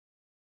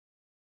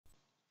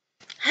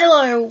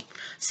Hello.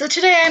 So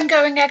today I'm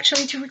going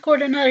actually to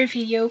record another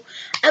video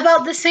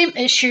about the same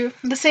issue,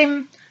 the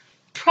same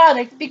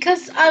product,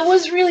 because I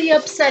was really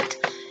upset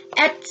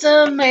at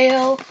the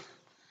mail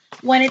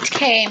when it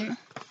came.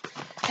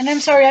 And I'm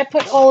sorry I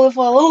put olive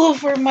oil all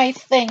over my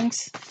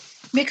things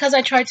because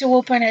I tried to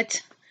open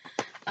it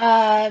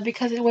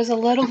because it was a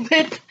little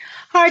bit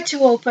hard to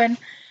open.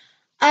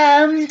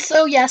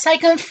 So yes, I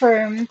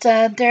confirmed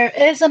there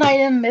is an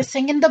item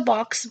missing in the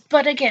box,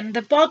 but again,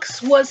 the box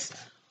was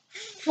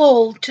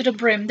full to the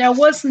brim. There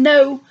was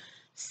no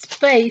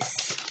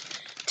space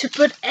to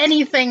put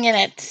anything in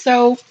it.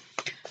 So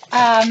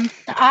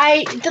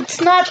I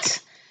that's not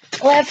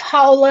Lev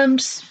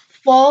Haolam's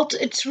fault.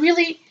 It's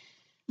really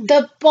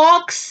the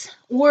box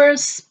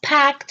was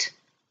packed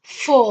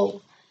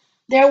full.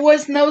 There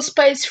was no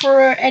space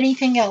for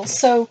anything else.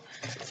 So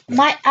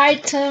my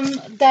item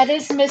that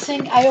is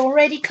missing, I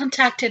already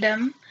contacted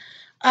him.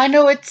 I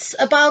know it's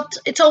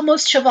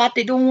almost Shabbat.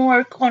 They don't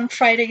work on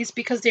Fridays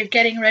because they're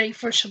getting ready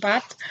for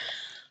Shabbat.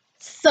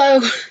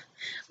 So,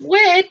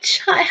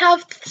 which I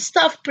have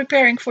stuff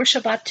preparing for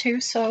Shabbat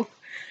too, so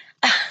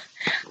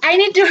I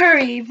need to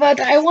hurry, but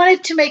I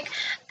wanted to make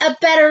a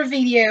better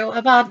video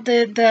about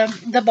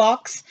the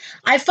box.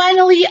 I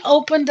finally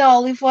opened the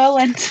olive oil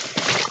and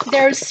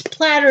there's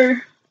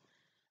splatter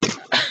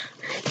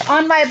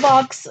on my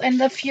box and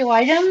a few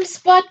items,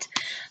 but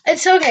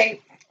it's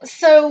okay.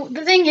 So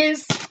the thing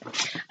is,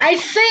 I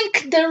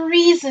think the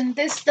reason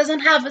this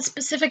doesn't have a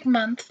specific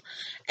month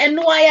and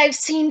why I've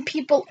seen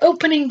people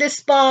opening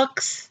this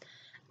box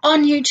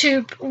on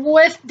YouTube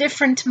with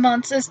different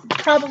months is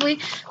probably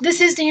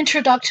this is the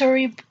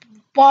introductory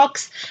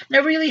box, and I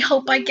really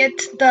hope I get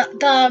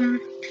the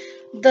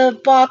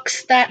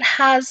box that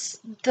has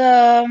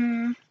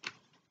the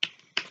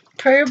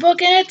prayer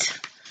book in it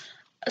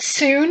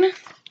soon.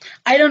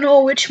 I don't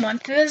know which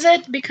month is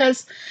it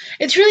because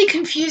it's really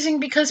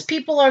confusing because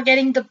people are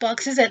getting the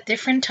boxes at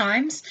different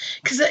times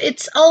because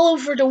it's all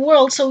over the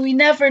world, so we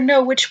never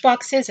know which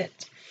box is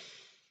it.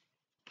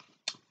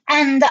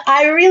 And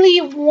I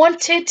really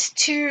wanted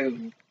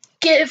to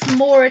give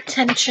more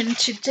attention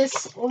to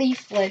this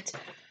leaflet.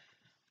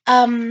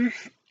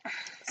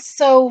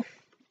 So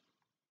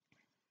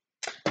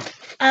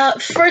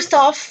first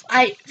off,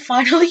 I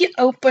finally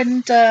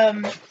opened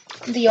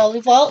the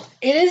olive oil.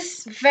 It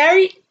is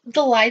very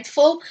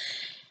delightful.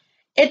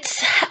 It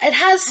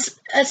has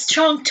a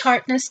strong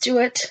tartness to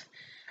it.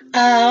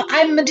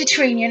 I'm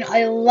Mediterranean.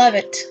 I love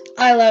it.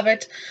 I love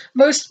it.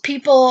 Most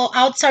people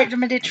outside the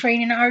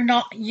Mediterranean are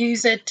not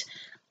used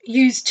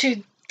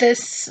to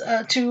this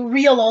to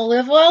real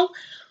olive oil,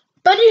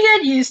 but you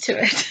get used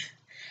to it.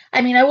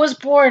 I mean, I was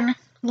born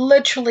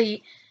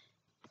literally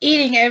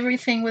eating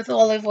everything with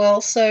olive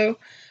oil, so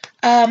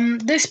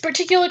this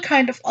particular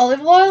kind of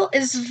olive oil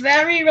is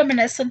very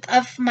reminiscent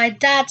of my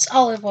dad's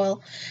olive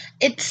oil.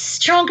 It's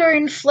stronger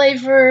in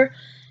flavor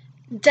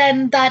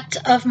than that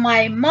of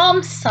my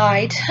mom's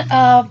side,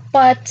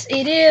 but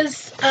it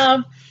is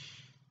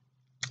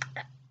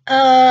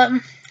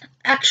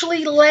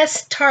actually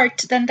less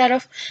tart than that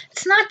of.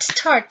 It's not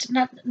tart,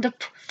 not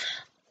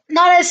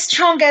as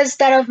strong as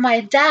that of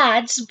my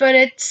dad's, but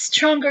it's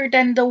stronger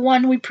than the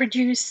one we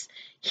produce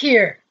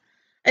here.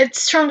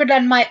 It's stronger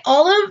than my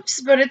olives,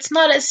 but it's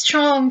not as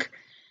strong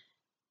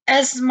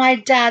as my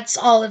dad's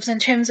olives in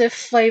terms of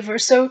flavor.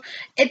 So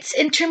it's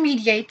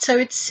intermediate. So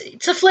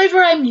it's a flavor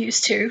I'm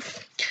used to.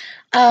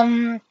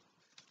 So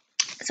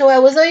I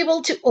was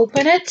able to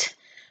open it,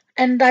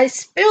 and I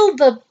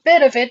spilled a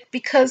bit of it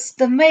because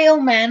the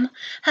mailman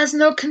has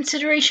no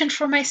consideration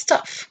for my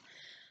stuff.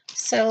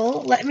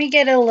 So let me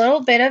get a little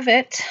bit of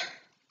it.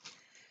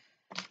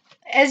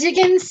 As you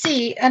can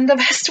see, and the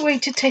best way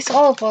to taste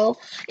olive oil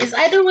is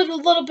either with a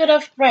little bit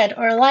of bread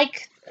or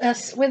like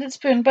with a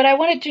spoon, but I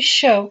wanted to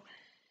show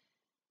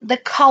the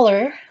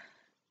color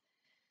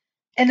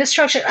and the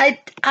structure.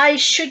 I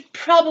should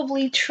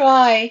probably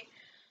try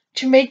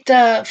to make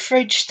the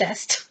fridge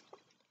test,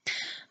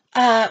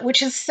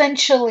 which is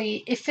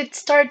essentially if it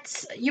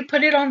starts, you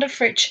put it on the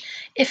fridge.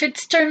 If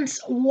it turns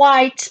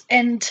white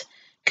and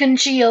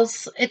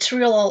congeals, it's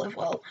real olive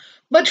oil.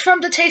 But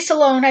from the taste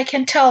alone, I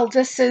can tell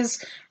this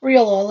is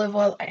real olive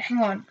oil. Hang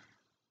on.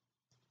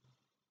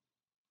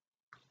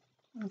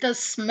 The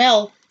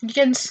smell, you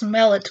can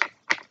smell it.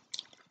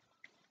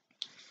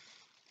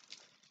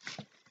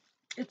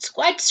 It's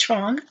quite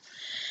strong,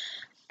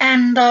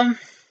 and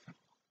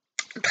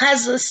it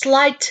has a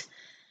slight.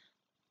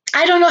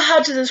 I don't know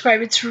how to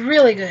describe it. It's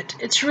really good.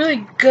 It's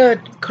really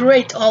good,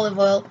 great olive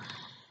oil.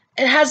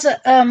 It has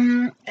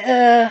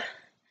a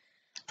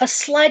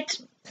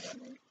slight,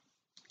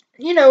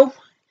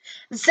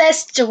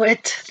 zest to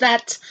it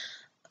that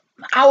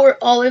our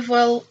olive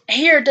oil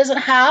here doesn't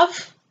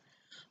have,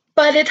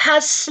 but it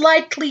has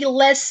slightly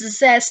less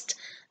zest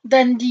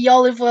than the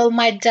olive oil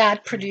my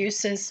dad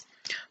produces.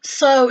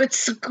 So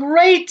it's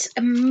great,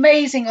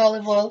 amazing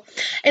olive oil.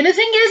 And the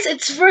thing is,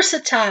 it's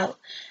versatile.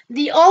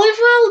 The olive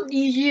oil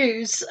you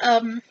use,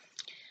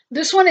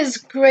 this one is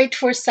great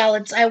for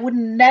salads. I would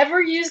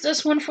never use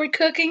this one for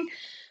cooking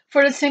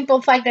for the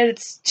simple fact that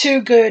it's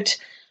too good.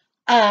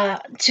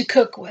 to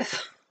cook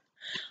with.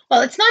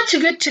 Well, it's not too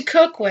good to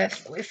cook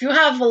with. If you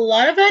have a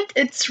lot of it,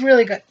 it's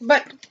really good.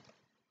 But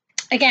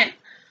again,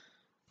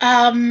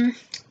 um,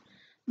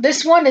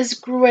 this one is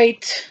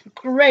great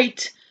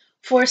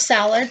for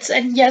salads.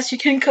 And yes, you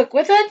can cook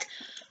with it.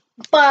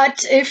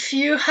 But if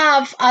you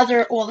have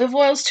other olive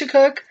oils to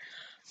cook,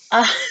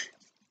 uh,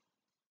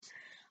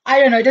 I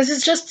don't know. This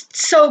is just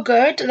so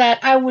good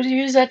that I would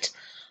use it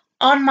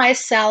on my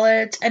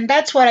salad, and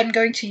that's what I'm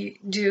going to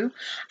do.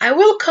 I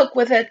will cook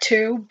with it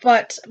too,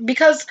 but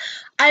because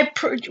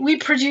we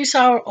produce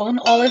our own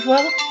olive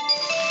oil.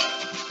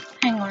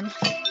 Hang on.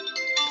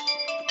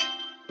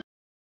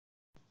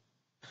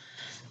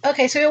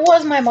 Okay, so it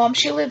was my mom.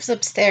 She lives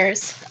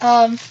upstairs.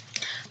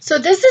 So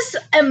this is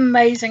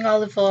amazing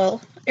olive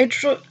oil.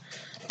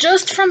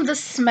 Just from the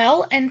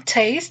smell and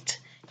taste,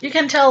 you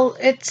can tell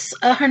it's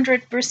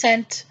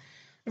 100%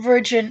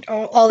 virgin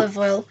or olive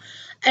oil,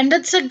 and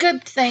that's a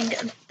good thing.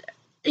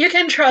 You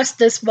can trust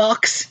this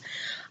box.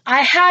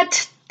 I had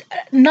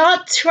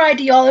not tried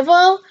the olive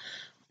oil,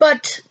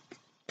 but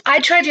I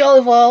tried the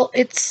olive oil.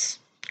 It's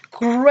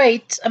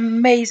great,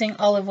 amazing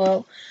olive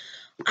oil.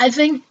 I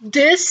think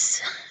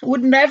this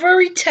would never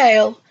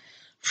retail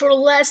for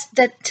less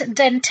than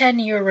 10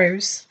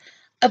 euros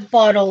a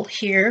bottle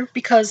here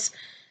because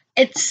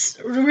it's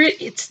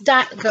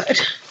that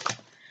good.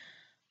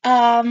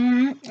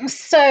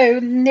 So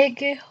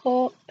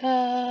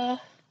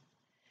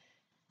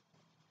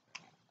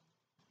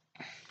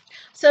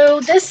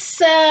so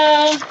this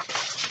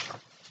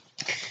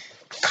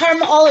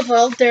Karma olive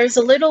oil, there's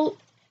a little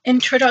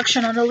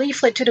introduction on the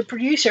leaflet to the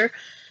producer.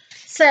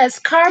 Says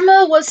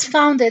Karma was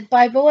founded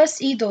by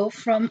Boaz Ido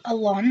from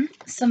Alon,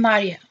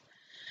 Samaria.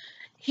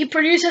 He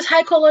produces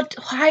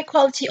high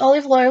quality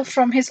olive oil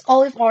from his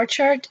olive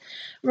orchard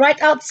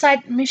right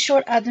outside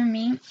Mishor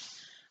Adumi.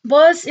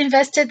 Boaz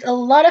invested a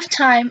lot of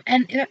time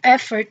and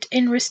effort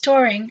in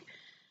restoring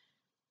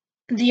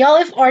the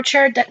olive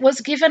orchard that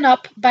was given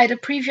up by the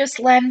previous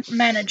land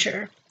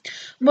manager.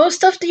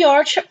 Most of the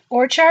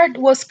orchard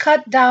was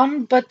cut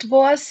down, but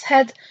Boaz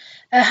had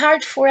a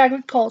heart for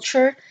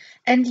agriculture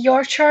and the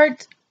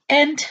orchard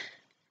and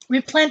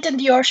replanted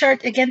the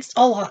orchard against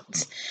all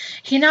odds.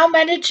 He now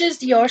manages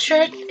the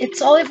orchard,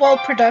 its olive oil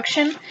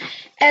production,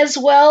 as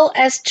well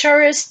as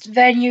tourist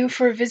venue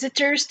for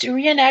visitors to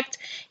reenact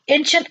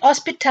ancient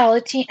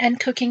hospitality and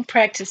cooking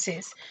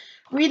practices.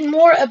 Read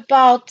more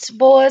about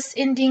Boaz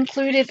in the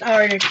included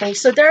article.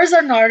 So there's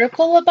an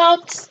article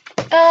about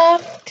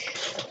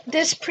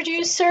this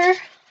producer,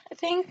 I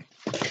think.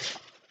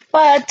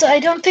 But I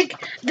don't think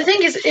the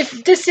thing is,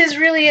 if this is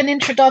really an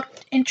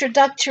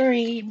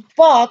introductory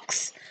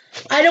box,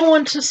 I don't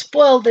want to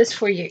spoil this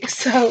for you.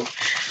 So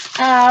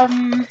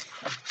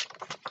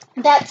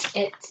that's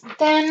it.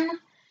 Then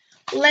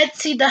let's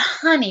see the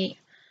honey.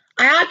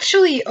 I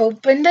actually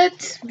opened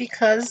it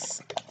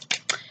because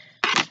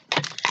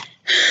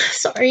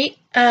sorry,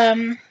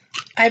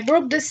 I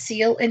broke the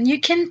seal, and you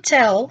can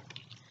tell.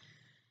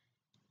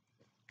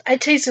 I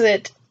tasted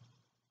it.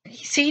 You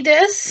see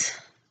this?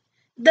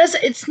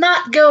 It's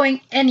not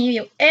going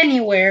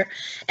anywhere,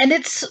 and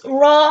it's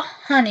raw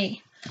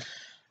honey.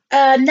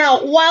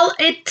 Now, while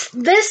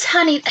this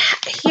honey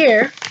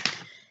here,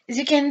 as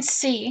you can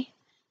see,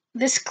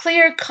 this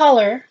clear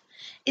color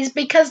is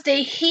because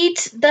they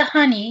heat the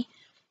honey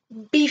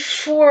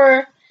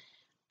before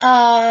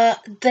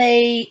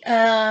they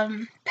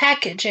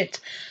package it.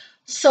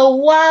 So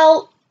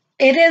while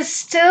it is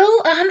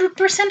still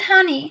 100%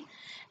 honey,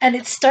 and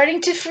it's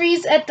starting to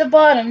freeze at the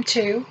bottom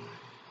too,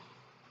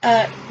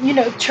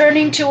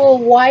 turning to a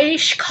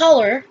whitish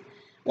color,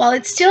 while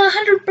it's still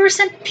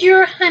 100%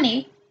 pure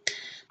honey,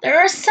 there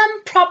are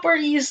some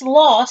properties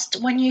lost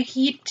when you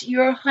heat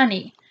your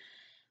honey.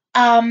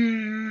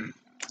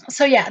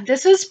 So yeah,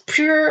 this is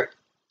pure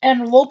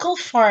and local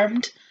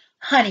farmed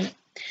honey.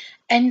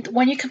 And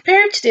when you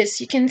compare it to this,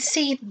 you can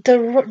see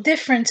the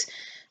difference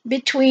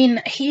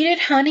between heated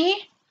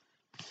honey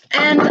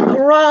and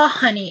raw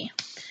honey.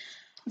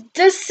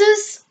 This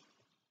is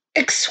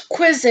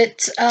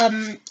exquisite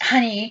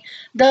honey.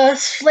 The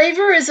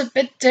flavor is a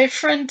bit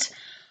different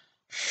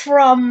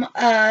from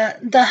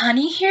the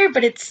honey here,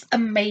 but it's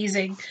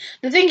amazing.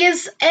 The thing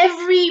is,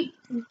 every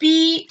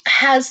bee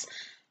has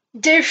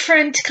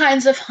different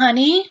kinds of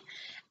honey,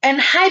 and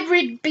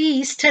hybrid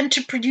bees tend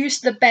to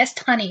produce the best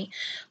honey.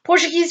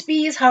 Portuguese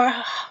bees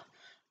are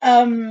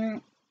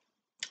a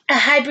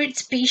hybrid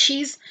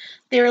species.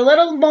 They're a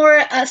little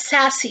more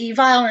sassy,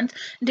 violent.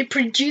 They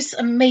produce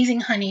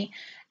amazing honey.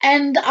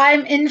 And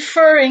I'm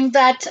inferring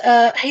that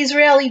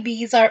Israeli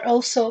bees are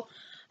also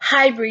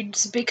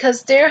hybrids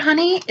because their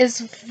honey is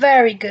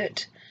very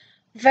good.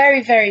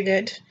 Very, very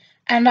good.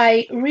 And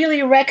I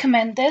really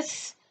recommend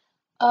this.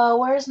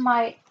 Where's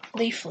my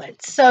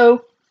leaflet?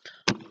 So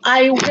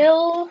I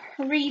will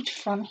read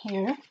from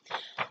here.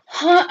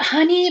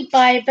 Honey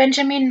by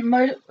Benjamin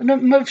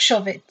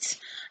Movshovitz.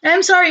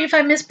 I'm sorry if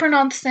I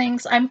mispronounce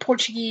things. I'm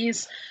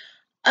Portuguese.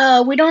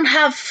 We don't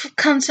have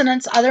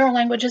consonants other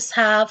languages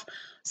have,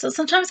 so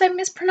sometimes I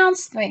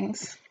mispronounce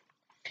things.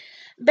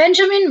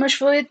 Benjamin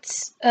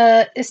Moshkowitz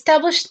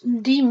established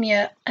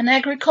Demia, an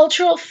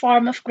agricultural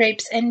farm of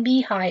grapes and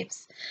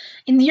beehives,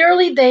 in the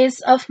early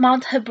days of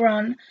Mount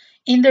Hebron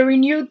in the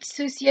renewed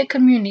Susia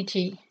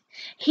community.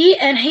 He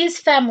and his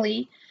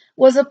family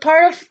was a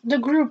part of the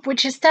group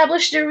which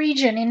established the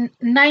region in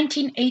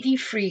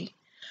 1983.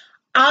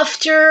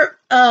 After,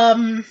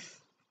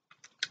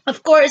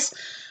 of course,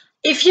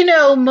 if you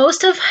know,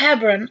 most of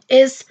Hebron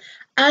is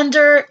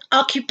under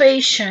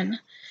occupation,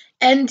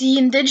 and the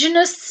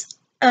indigenous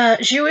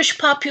Jewish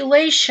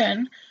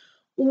population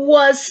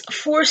was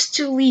forced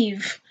to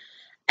leave.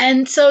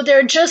 And so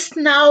they're just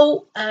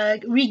now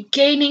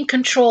regaining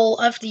control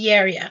of the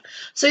area.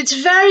 So it's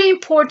very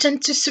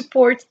important to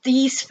support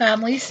these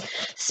families,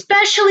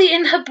 especially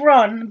in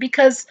Hebron,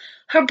 because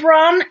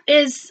Hebron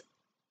is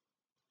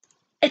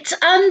it's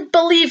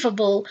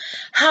unbelievable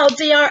how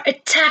they are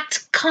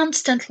attacked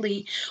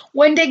constantly.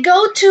 When they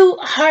go to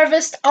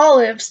harvest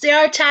olives, they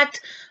are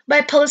attacked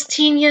by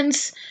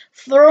Palestinians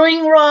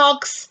throwing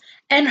rocks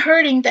and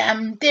hurting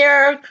them.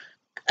 Their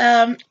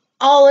um,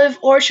 olive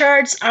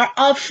orchards are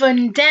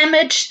often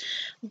damaged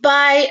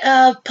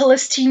by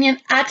Palestinian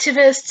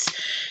activists.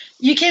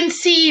 You can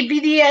see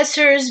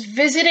BDSers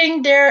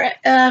visiting their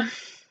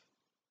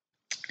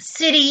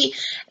city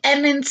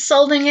and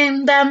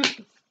insulting them.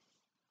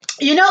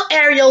 You know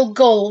Ariel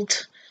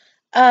Gold.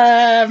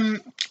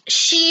 Um,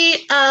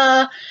 she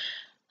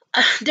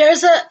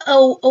there's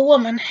a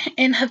woman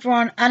in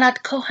Hebron,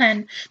 Anat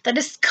Cohen, that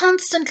is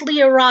constantly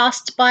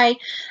harassed by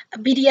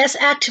BDS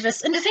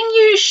activists. And the thing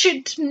you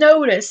should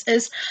notice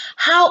is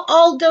how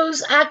all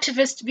those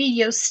activist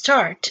videos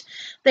start.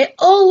 They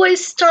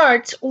always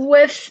start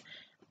with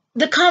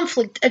the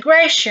conflict,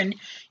 aggression.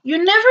 You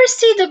never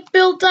see the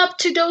build up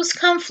to those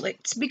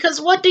conflicts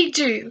because what they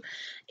do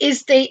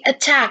is they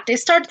attack. They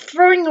start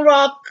throwing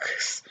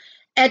rocks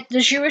at the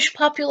Jewish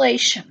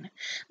population.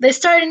 They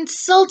start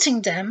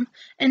insulting them,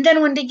 and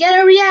then when they get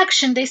a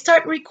reaction, they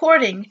start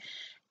recording.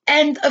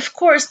 And of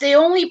course, they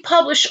only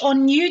publish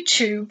on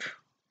YouTube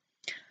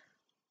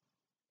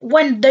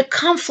when the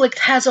conflict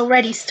has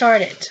already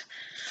started.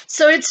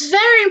 So it's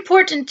very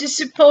important to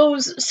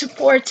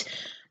support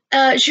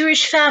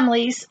Jewish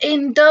families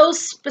in those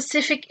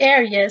specific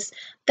areas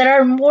that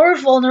are more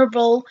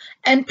vulnerable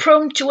and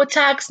prone to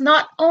attacks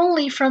not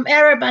only from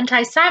Arab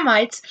anti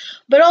Semites,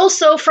 but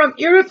also from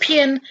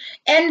European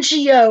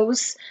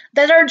NGOs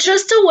that are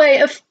just a way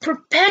of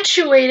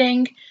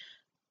perpetuating,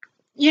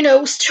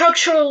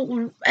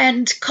 structural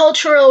and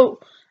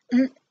cultural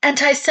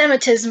anti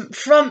Semitism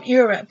from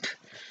Europe.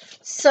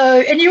 So,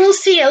 and you will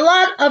see a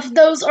lot of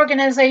those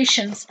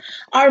organizations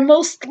are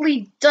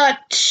mostly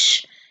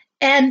Dutch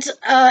and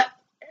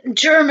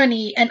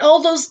Germany and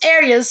all those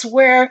areas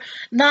where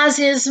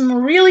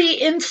Nazism really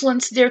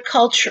influenced their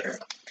culture.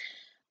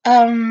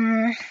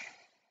 Um,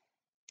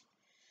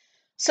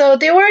 so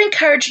they were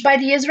encouraged by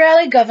the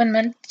Israeli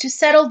government to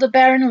settle the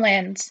barren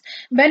lands.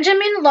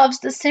 Benjamin loves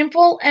the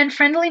simple and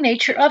friendly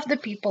nature of the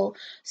people.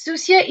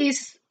 Susia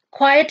is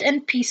quiet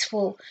and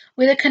peaceful,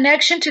 with a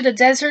connection to the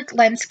desert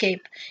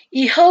landscape.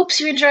 He hopes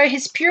you enjoy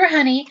his pure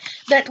honey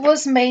that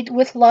was made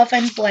with love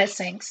and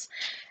blessings.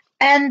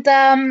 And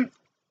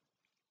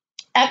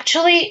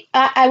actually,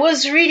 I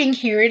was reading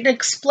here. It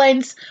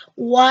explains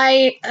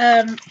why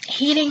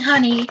heating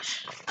honey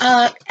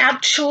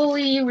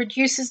actually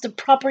reduces the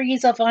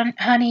properties of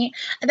honey.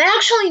 And I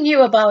actually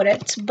knew about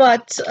it,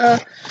 but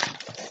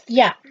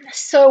yeah.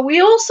 So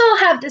we also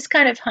have this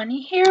kind of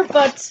honey here,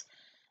 but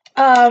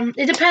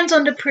it depends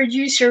on the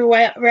producer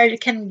where you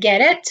can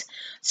get it.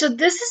 So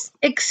this is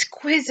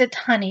exquisite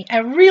honey. I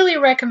really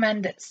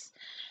recommend this.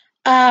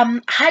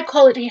 High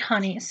quality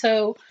honey.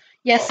 So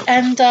yes,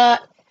 and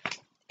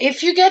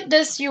if you get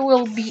this, you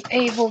will be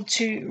able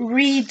to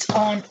read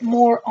on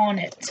more on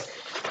it.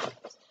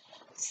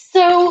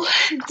 So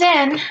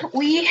then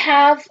we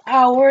have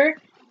our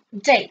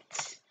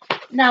dates.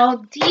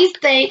 Now these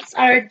dates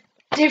are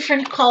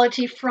different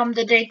quality from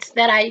the dates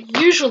that I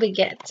usually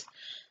get.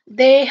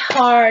 They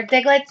are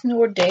Deglet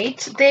Noor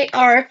dates. They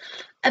are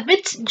a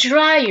bit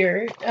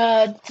drier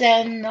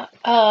than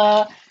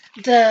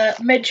the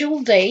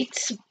medjool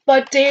dates,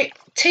 but they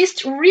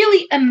taste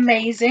really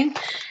amazing.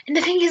 And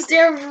the thing is,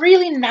 they're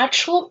really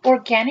natural,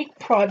 organic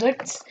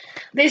products.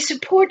 They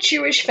support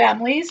Jewish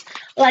families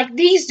like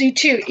these do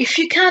too. If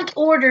you can't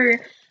order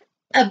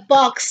a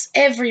box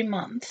every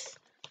month,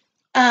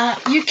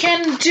 you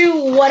can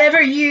do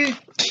whatever you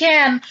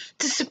can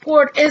to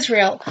support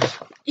Israel.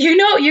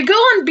 You go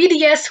on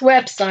BDS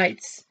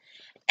websites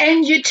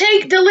and you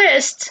take the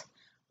list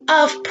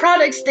of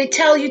products they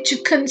tell you to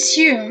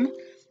consume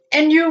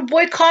and you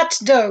boycott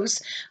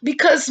those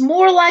because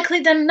more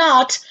likely than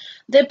not,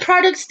 the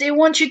products they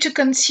want you to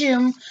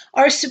consume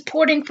are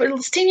supporting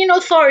Palestinian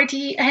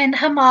Authority and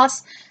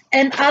Hamas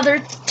and other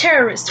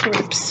terrorist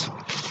groups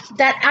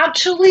that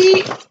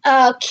actually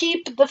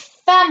keep the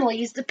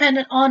families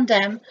dependent on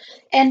them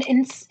and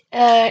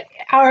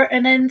are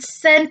an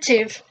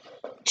incentive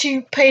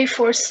to pay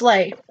for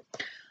slay.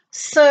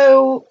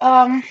 So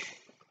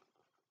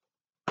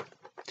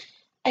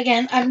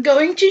Again, I'm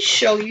going to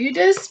show you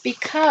this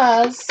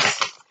because,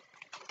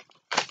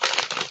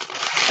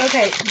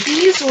 okay,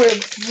 these were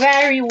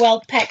very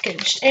well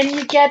packaged, and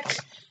you get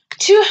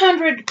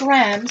 200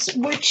 grams,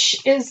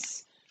 which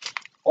is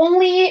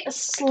only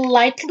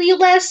slightly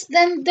less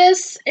than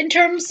this in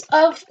terms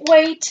of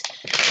weight.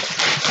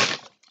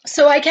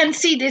 So I can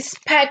see this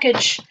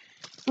package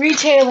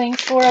retailing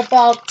for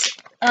about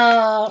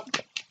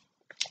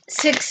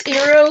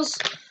 €6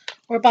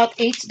 or about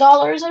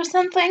 $8 or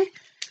something.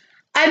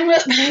 I'm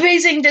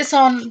basing this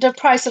on the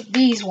price of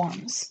these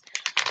ones.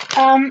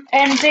 And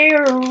they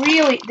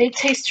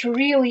taste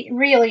really,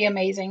 really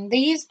amazing.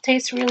 These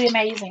taste really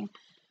amazing.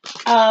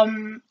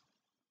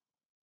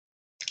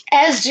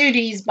 As do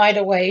these, by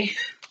the way.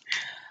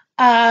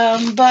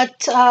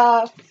 But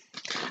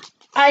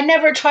I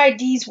never tried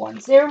these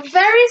ones. They're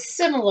very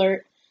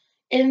similar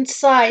in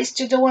size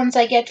to the ones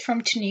I get from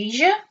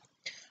Tunisia,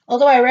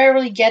 although I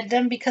rarely get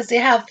them because they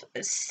have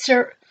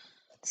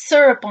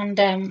syrup on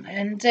them,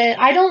 and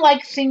I don't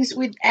like things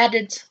with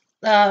added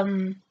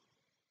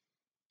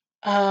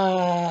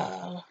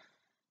uh,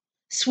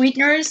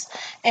 sweeteners.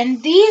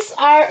 And these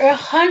are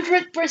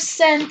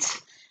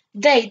 100%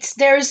 dates.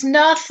 There's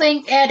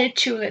nothing added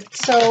to it.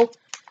 So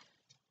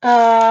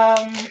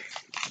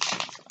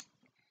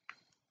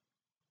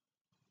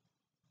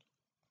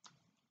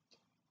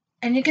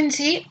and you can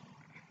see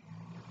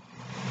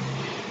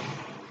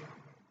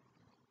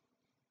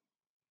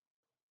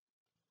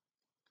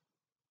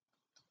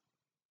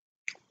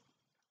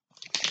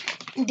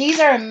these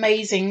are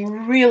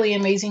amazing, really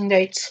amazing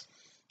dates.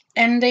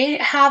 And they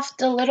have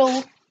the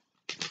little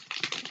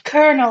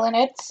kernel in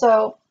it,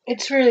 so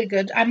it's really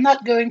good. I'm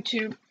not going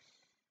to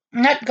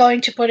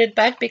put it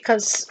back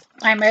because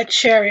I might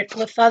share it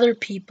with other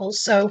people.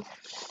 So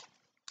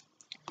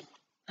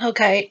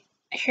okay,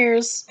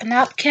 here's a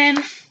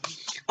napkin.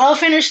 I'll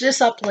finish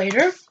this up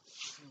later.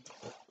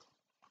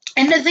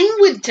 And the thing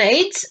with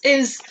dates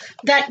is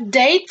that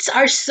dates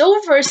are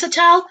so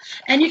versatile,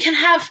 and you can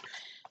have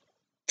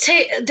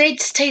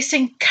dates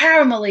tasting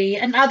caramelly,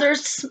 and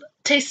others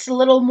taste a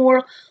little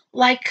more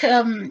like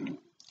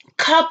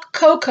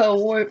cocoa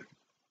or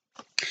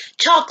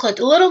chocolate,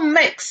 a little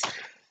mix.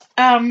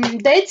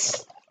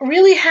 Dates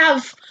really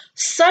have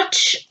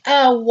such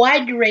a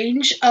wide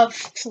range of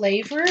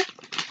flavor.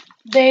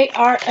 They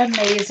are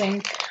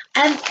amazing.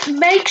 And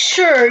make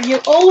sure you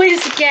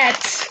always get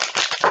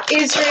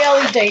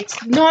Israeli dates.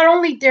 Not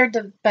only they're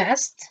the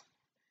best,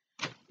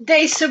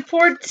 they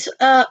support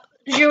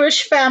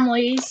Jewish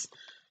families,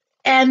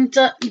 and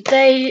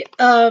they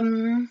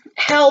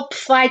help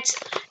fight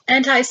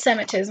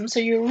anti-Semitism. So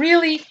you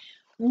really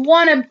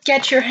want to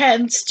get your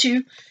hands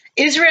to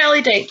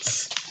Israeli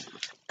dates.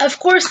 Of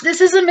course, this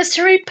is a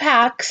mystery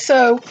pack,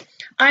 so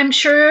I'm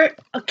sure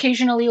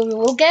occasionally we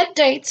will get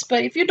dates,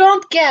 but if you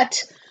don't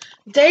get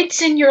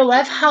dates in your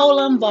Lev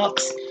Haolam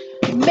box,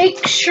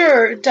 make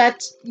sure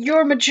that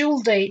your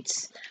Majul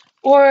dates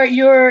or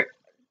your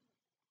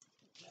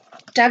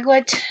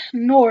Daguet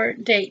Nor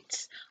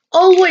dates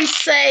always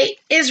say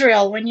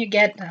Israel when you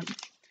get them.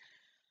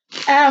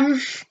 And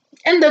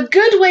the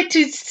good way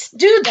to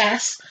do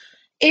this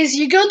is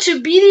you go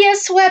to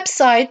BDS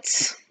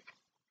websites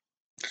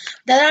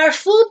that are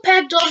full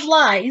packed of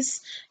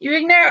lies. You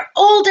ignore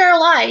all their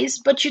lies,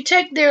 but you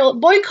take their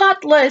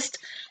boycott list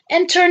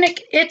and turn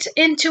it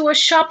into a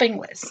shopping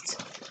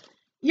list.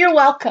 You're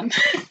welcome.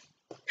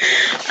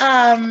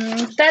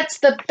 That's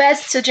the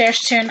best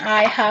suggestion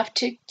I have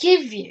to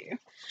give you.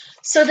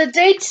 So the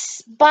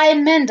dates by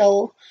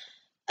Mendel.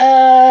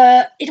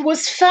 It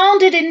was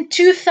founded in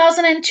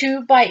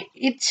 2002 by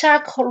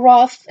Itzhak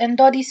Roth and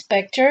Dodi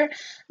Spector.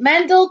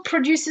 Mendel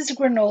produces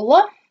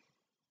granola,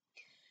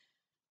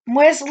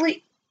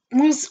 muesli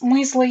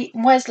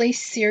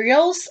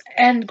cereals,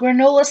 and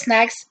granola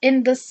snacks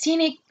in the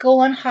scenic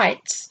Golan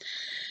Heights.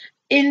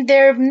 In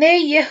their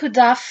Bnei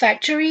Yehuda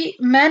factory,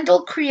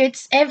 Mendel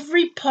creates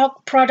every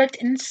product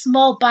in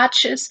small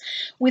batches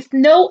with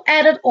no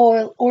added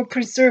oil or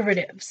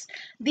preservatives.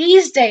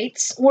 These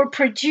dates were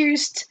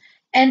produced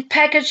and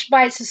packaged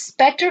by the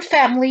Spector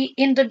family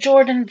in the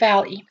Jordan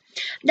Valley.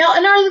 Now,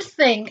 another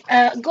thing,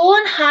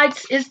 Golan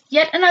Heights is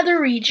yet another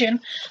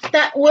region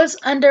that was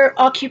under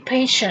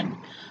occupation.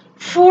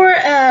 For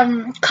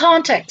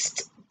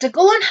context, the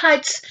Golan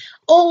Heights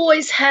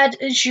always had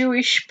a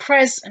Jewish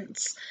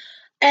presence.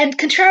 And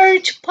contrary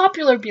to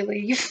popular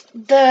belief,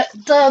 the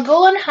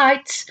Golan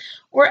Heights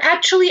were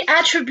actually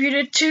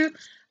attributed to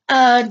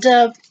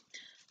the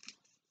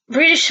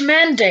British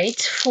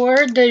mandate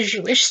for the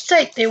Jewish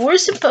state. They were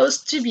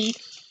supposed to be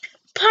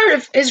part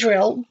of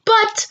Israel,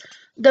 but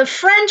the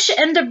French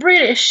and the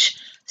British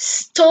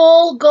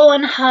stole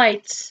Golan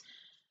Heights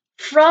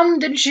from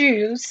the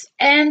Jews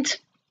and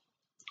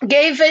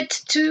gave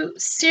it to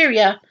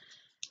Syria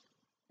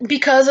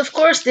because, of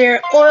course, their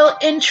oil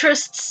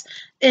interests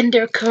and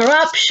their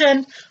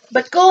corruption.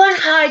 But Golan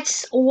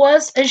Heights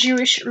was a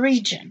Jewish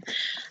region.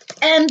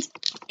 And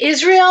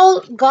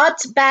Israel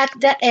got back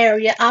that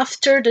area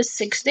after the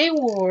Six-Day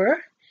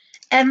War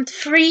and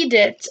freed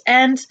it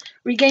and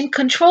regained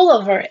control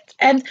over it.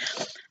 And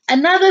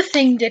Another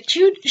thing that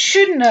you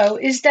should know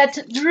is that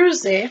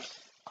Druze,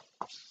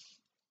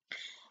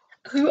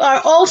 who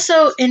are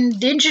also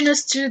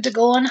indigenous to the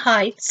Golan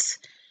Heights,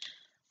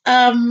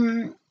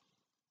 um,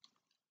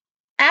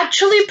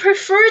 actually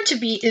prefer to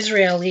be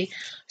Israeli.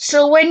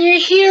 So when you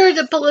hear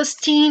the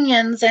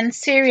Palestinians and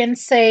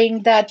Syrians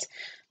saying that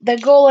the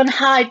Golan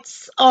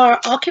Heights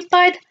are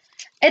occupied,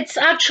 it's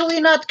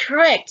actually not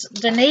correct.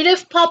 The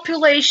native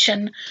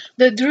population,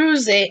 the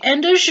Druze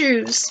and the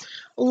Jews,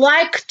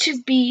 like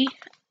to be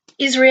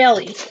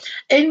Israeli.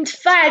 In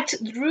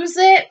fact,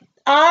 Druze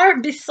are,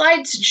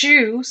 besides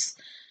Jews,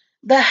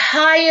 the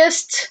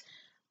highest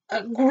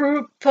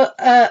group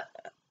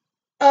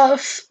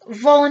of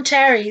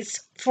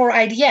voluntaries for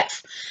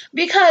IDF.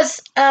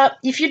 Because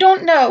if you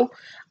don't know,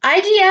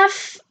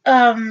 IDF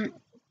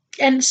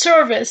and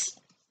service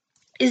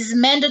is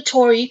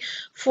mandatory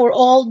for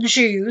all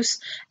Jews,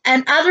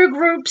 and other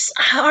groups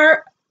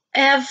have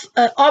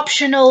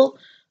optional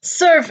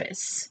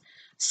service.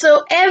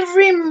 So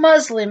every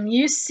Muslim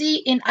you see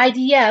in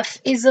IDF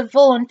is a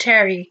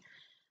voluntary.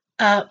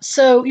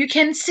 So you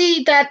can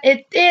see that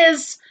it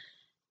is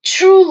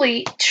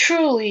truly,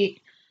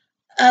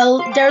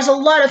 there's a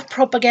lot of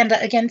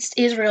propaganda against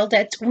Israel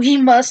that we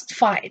must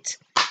fight.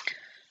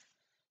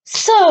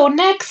 So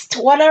next,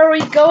 what are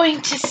we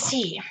going to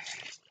see?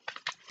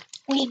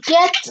 We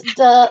get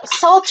the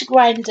salt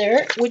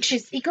grinder, which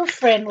is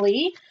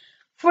eco-friendly,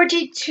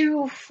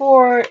 42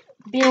 for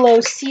below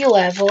sea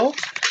level.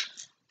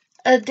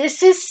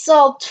 This is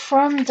salt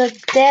from the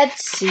Dead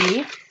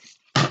Sea,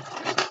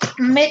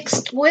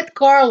 mixed with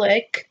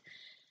garlic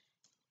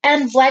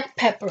and black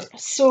pepper.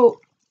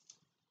 So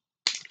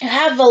you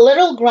have a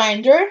little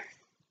grinder,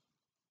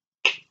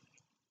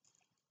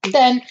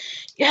 then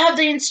you have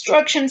the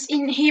instructions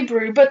in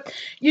Hebrew, but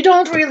you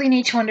don't really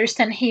need to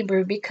understand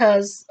Hebrew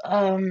because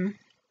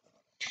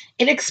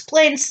it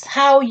explains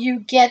how you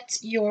get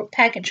your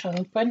package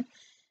open.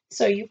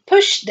 So you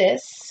push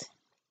this,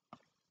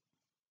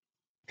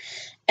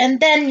 and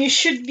then you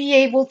should be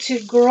able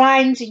to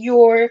grind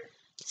your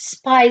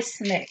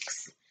spice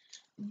mix.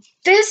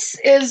 This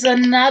is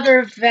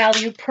another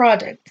value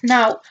product.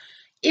 Now,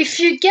 if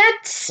you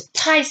get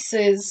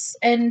spices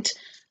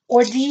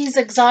or these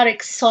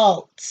exotic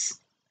salts,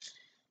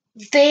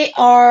 they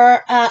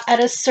are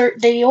at a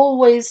certain. They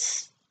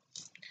always.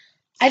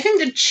 I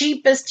think the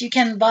cheapest you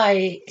can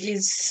buy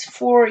is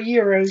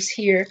 €4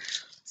 here.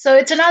 So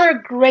it's another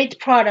great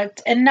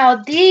product. And now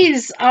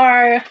these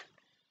are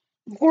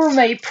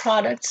gourmet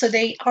products, so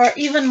they are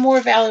even more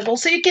valuable.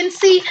 So you can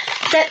see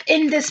that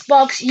in this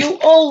box you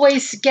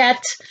always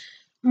get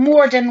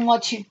more than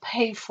what you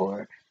pay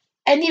for.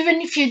 And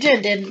even if you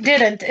didn't,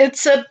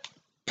 it's a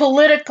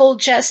political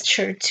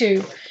gesture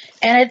too.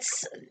 And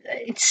it's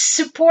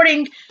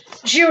supporting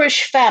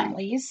Jewish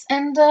families.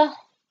 And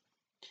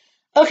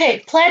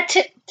okay,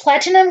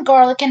 platinum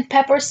garlic and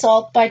pepper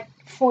salt by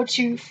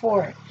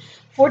 424.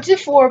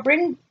 424,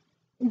 bring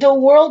the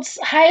world's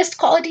highest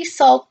quality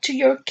salt to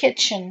your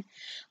kitchen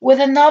with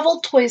a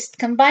novel twist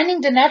combining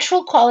the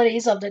natural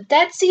qualities of the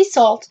Dead Sea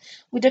salt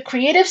with the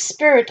creative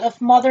spirit of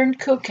modern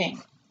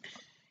cooking.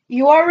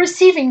 You are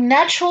receiving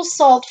natural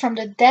salt from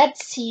the Dead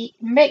Sea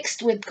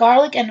mixed with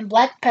garlic and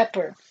black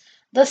pepper.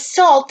 The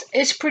salt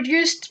is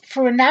produced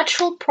through a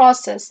natural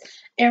process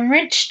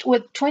enriched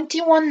with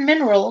 21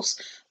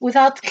 minerals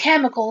without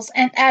chemicals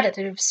and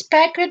additives,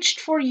 packaged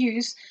for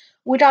use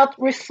without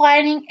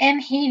refining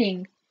and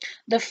heating.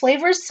 The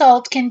flavored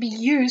salt can be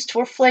used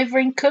for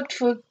flavoring cooked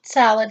food,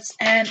 salads,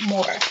 and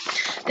more.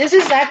 This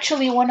is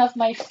actually one of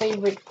my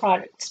favorite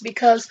products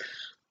because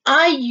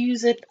I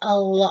use it a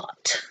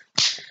lot.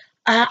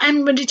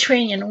 I'm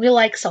Mediterranean, we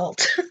like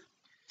salt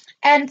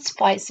and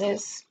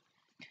spices.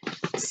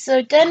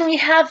 So then we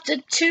have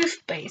the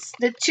toothpaste.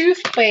 The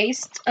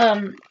toothpaste,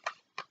 I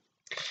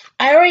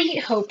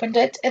already opened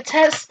it. It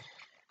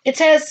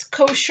says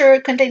kosher,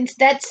 contains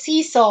Dead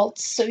Sea salt,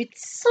 so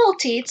it's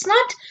salty. It's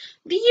not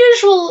the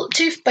usual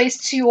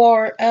toothpaste you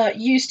are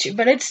used to,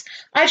 but it's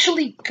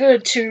actually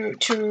good to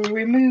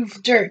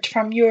remove dirt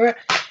from your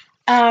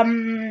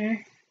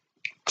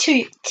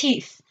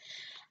teeth.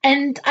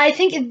 And I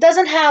think it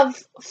doesn't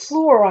have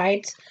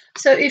fluoride.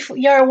 So if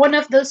you're one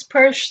of those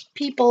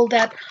people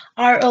that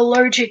are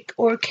allergic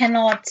or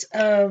cannot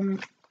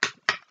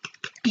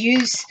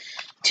use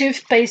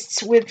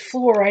toothpastes with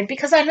fluoride,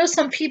 because I know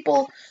some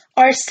people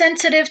are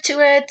sensitive to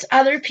it,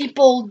 other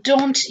people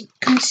don't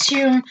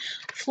consume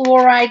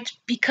fluoride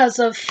because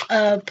of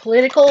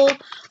political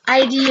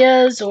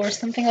ideas or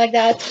something like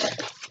that.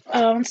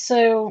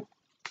 So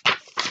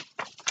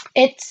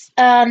it's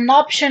an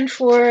option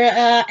for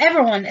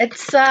everyone.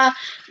 It's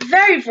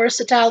very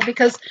versatile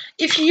because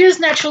if you use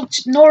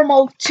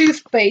normal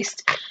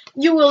toothpaste,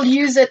 you will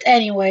use it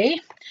anyway.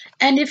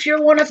 And if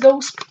you're one of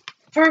those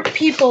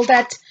people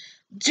that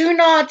do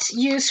not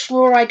use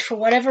fluoride for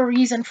whatever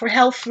reason, for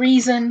health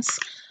reasons,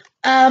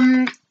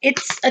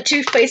 it's a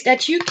toothpaste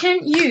that you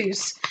can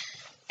use.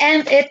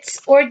 And it's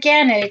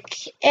organic.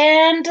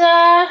 And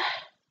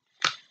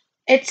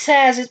it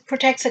says it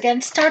protects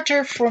against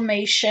tartar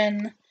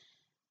formation.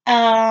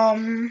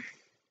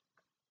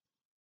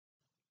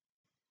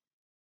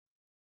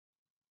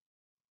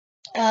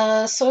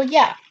 So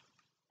yeah,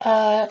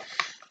 uh,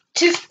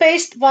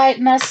 toothpaste by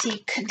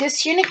Masik.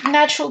 This unique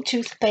natural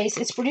toothpaste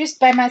is produced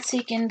by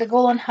Masik in the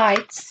Golan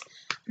Heights.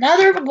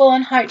 Another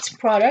Golan Heights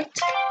product.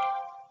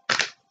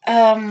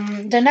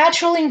 The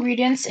natural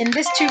ingredients in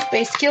this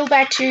toothpaste kill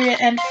bacteria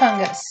and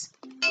fungus.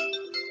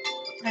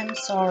 I'm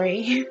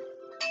sorry.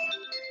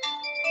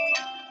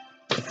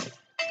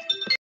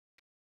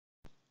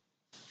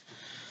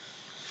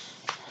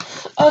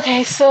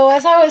 Okay, so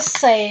as I was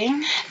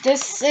saying,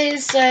 this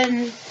is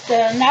the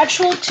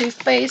natural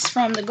toothpaste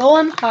from the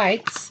Golan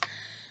Heights.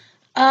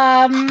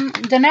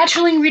 The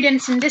natural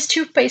ingredients in this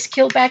toothpaste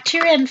kill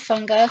bacteria and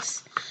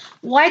fungus,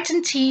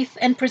 whiten teeth,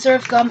 and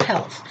preserve gum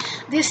health.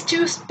 This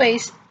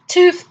toothpaste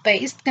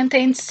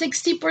contains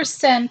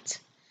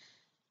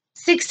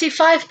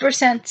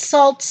 65%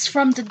 salts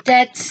from the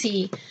Dead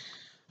Sea,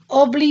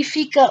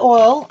 Oblifica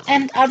oil,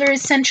 and other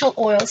essential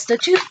oils. The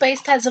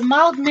toothpaste has a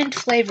mild mint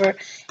flavor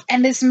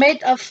and is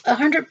made of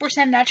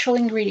 100% natural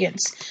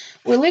ingredients.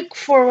 We look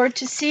forward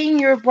to seeing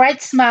your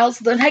bright smiles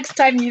the next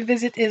time you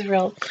visit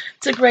Israel.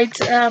 It's a great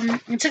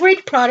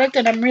product,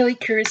 and I'm really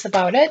curious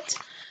about it.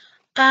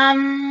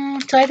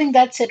 So I think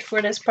that's it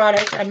for this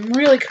product. I'm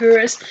really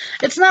curious.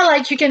 It's not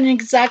like you can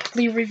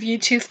exactly review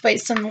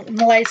toothpaste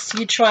unless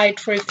you try it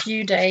for a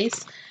few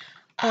days.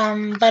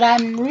 But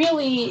I'm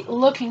really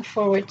looking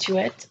forward to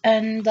it,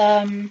 and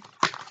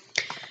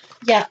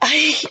yeah,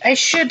 I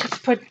should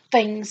put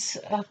things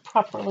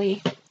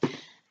properly.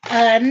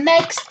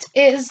 Next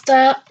is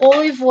the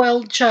olive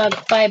oil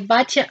jug by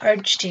Batya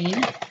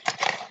Erstein,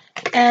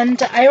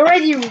 and I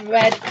already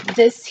read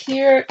this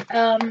here.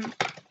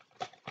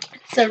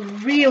 It's a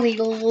really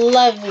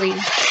lovely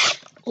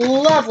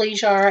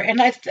jar,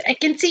 and I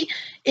can see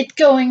it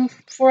going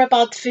for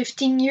about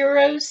 15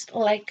 euros,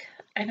 like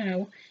I don't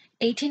know,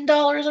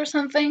 $18 or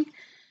something.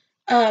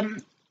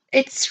 Um,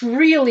 it's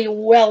really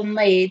well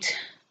made.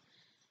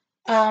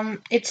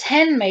 It's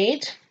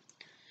handmade,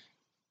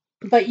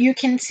 but you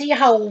can see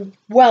how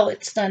well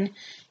it's done.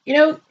 You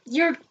know,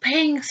 you're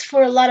paying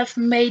for a lot of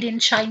made in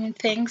China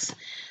things.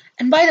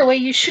 And by the way,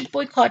 you should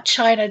boycott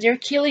China. They're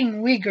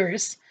killing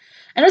Uyghurs.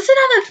 And that's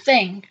another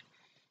thing.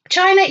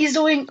 China is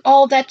doing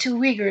all that to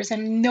Uyghurs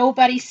and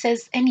nobody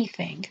says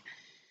anything.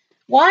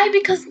 Why?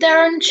 Because there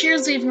aren't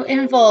Jews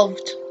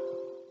involved.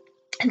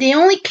 They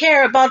only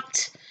care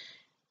about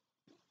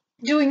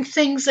doing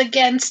things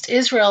against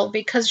Israel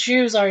because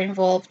Jews are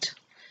involved.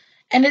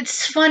 And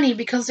it's funny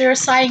because they're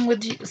siding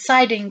with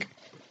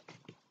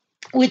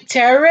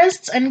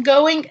terrorists and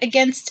going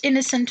against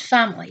innocent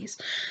families.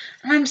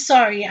 I'm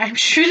sorry, I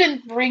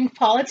shouldn't bring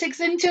politics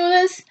into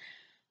this,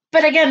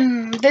 but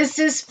again, this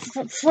is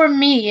for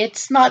me.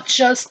 It's not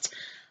just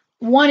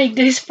wanting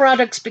these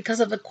products because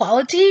of the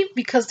quality,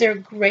 because they're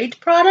great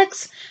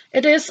products.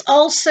 It is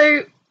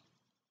also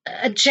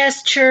a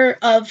gesture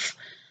of,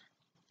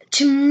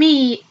 to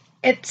me,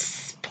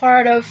 it's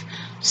part of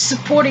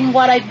supporting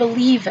what I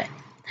believe in.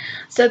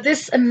 So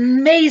this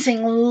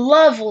amazing,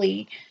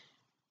 lovely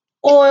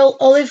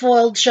olive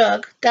oil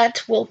jug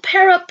that will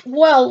pair up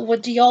well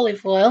with the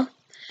olive oil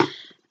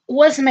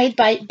was made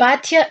by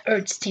Batya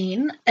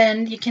Erdstein,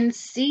 and you can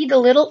see the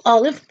little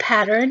olive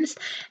patterns.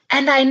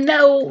 And I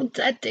know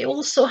that they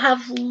also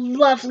have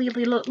lovely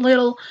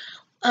little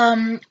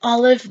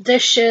olive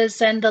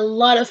dishes and a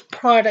lot of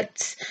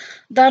products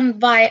done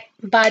by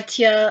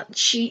Batya.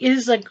 She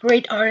is a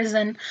great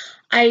artisan.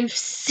 I've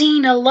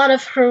seen a lot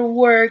of her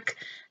work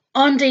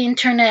on the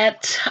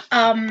internet.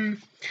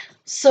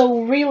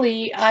 So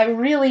really, I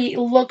really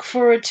look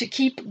forward to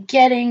keep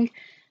getting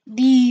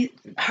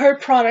her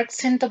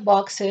products in the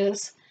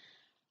boxes.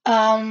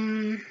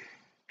 Um,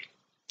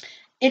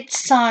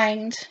 it's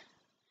signed,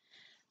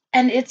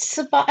 and I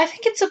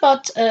think it's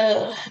about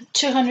a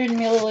 200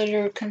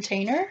 milliliter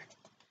container.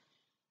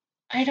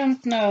 I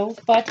don't know,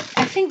 but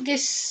I think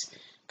this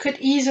could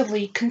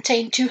easily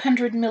contain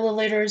 200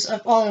 milliliters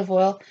of olive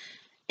oil.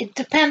 It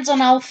depends on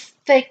how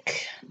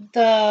thick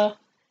the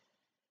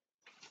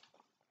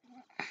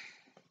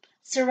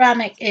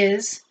ceramic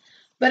is,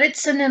 but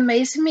it's an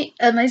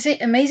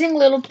amazing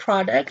little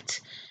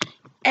product,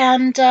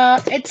 and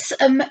it's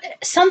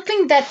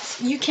something that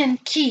you can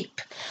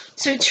keep.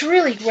 So it's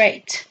really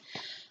great.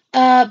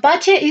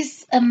 Batya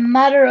is a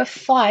mother of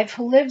five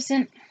who lives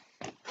in.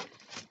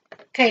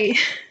 Okay,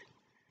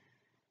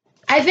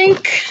 I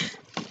think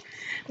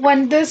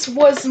when this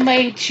was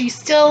made, she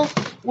still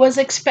was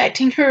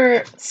expecting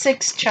her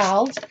sixth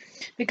child,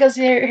 because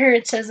here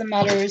it says the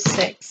mother is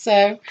six.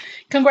 So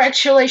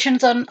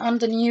congratulations on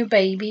the new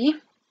baby,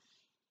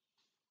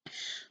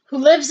 who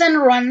lives and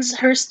runs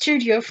her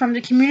studio from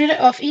the community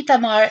of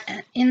Itamar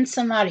in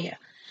Samaria.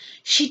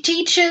 She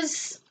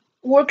teaches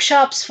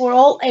workshops for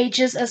all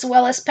ages as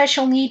well as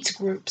special needs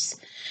groups.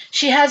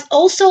 She has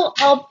also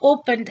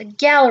opened a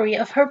gallery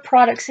of her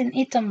products in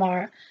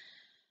Itamar.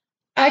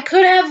 I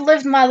could have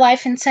lived my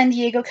life in San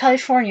Diego,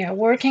 California,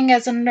 working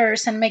as a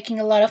nurse and making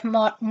a lot of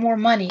more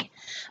money.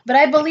 But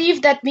I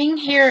believe that being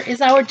here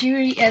is our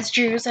duty as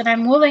Jews, and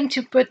I'm willing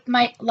to put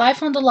my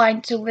life on the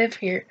line to live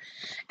here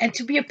and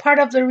to be a part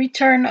of the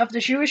return of the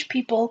Jewish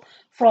people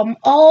from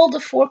all the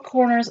four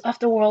corners of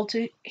the world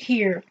to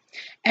here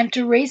and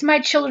to raise my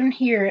children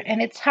here.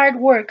 And it's hard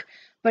work,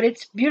 but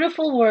it's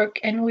beautiful work,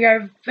 and we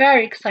are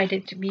very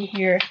excited to be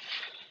here.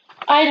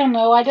 I don't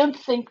know. I don't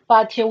think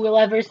Batya will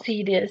ever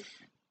see this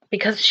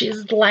because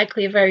she's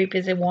likely a very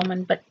busy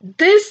woman, but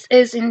this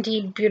is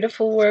indeed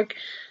beautiful work,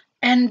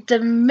 and the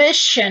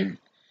mission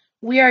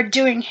we are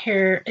doing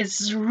here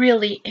is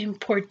really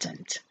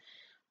important.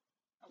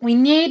 We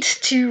need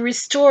to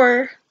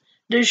restore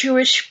the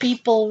Jewish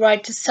people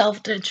right to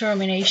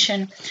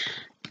self-determination.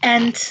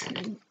 And,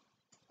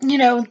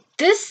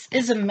 this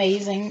is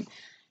amazing.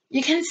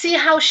 You can see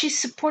how she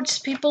supports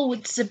people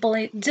with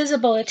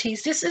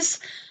disabilities. This is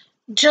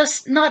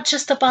just not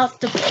just about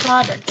the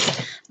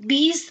products.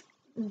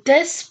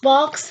 This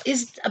box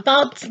is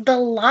about the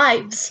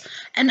lives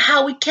and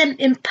how we can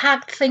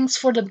impact things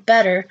for the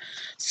better.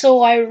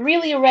 So I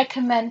really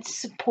recommend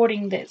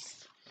supporting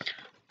this.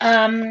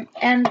 And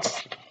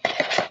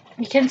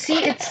you can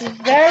see it's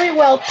very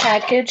well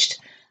packaged.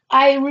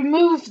 I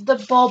removed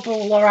the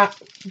bubble wrap,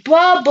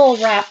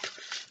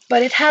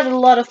 but it had a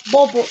lot of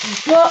bubble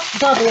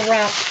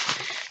wrap,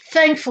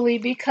 thankfully,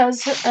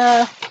 because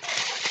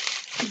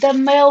the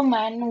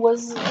mailman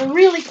was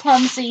really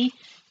clumsy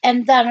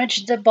and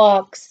damaged the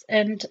box.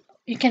 And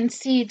you can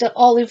see the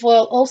olive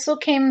oil also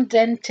came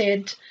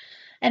dented.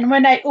 And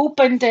when I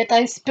opened it,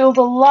 I spilled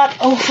a lot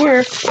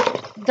over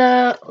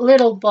the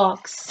little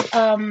box.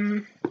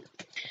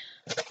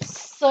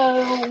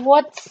 So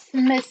what's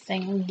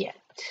missing yet?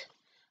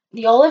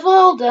 The olive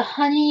oil, the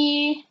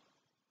honey.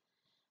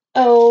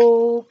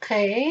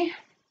 Okay.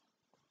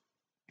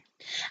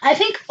 I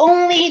think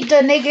only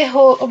the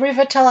Negeho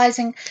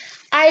revitalizing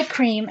eye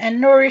cream and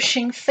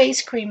nourishing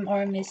face cream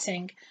are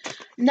missing.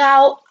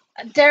 Now,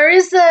 there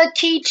is a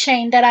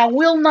keychain that I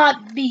will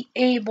not be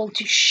able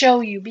to show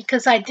you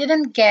because I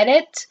didn't get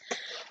it.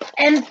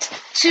 And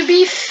to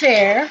be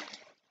fair,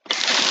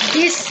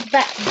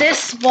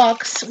 this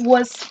box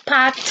was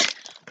packed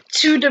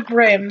to the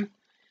brim.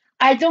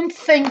 I don't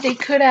think they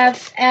could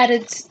have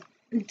added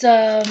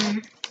the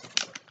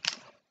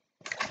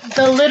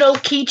little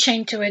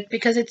keychain to it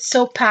because it's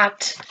so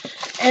packed.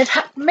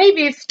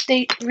 Maybe if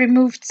they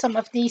removed some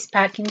of these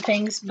packing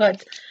things,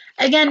 but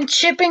again,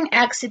 shipping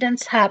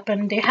accidents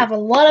happen. They have a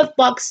lot of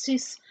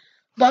boxes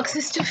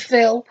to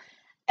fill,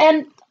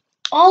 and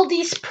all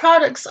these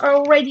products are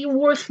already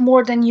worth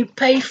more than you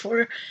pay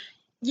for.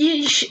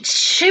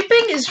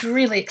 Shipping is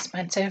really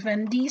expensive,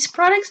 and these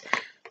products,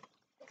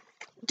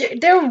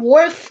 they're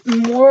worth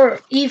more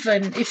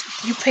even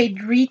if you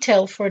paid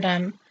retail for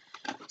them.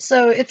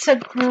 So it's a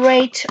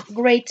great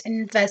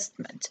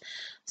investment.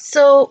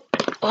 So,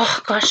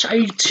 oh gosh,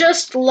 I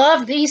just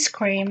love these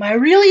cream. I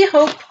really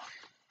hope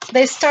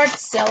they start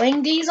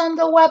selling these on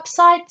the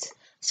website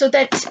so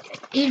that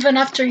even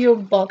after your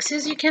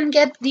boxes you can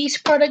get these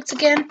products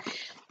again.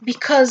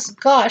 Because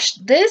gosh,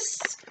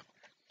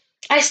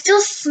 I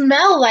still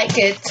smell like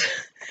it.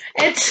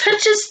 It's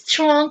such a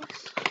strong.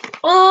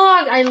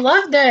 Oh, I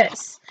love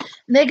this.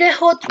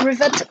 Negehot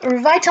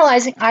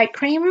revitalizing eye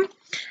cream,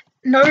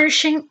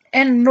 nourishing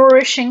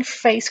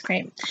face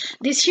cream.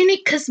 This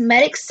unique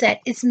cosmetic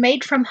set is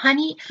made from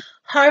honey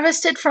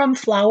harvested from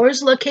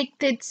flowers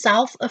located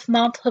south of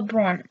Mount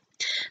Hebron.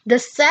 The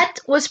set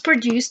was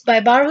produced by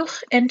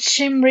Baruch and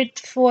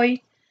Shimrit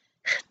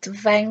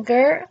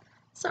Voigtwanger.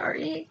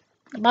 Sorry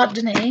about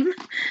the name.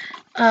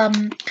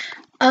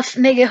 Of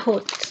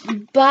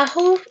Negehot.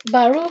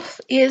 Baruch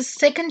is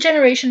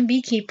second-generation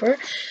beekeeper,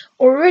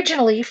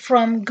 originally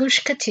from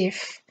Gush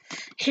Katif.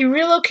 He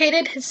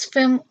relocated his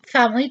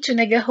family to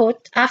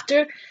Negehot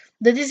after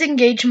the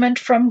disengagement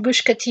from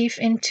Gush Katif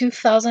in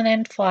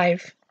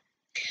 2005.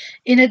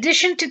 In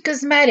addition to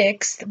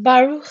cosmetics,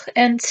 Baruch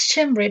and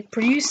Shimrit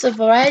produce a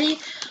variety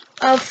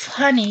of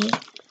honey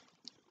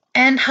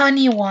and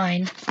honey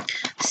wine.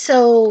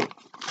 So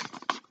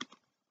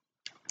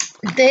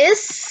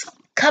this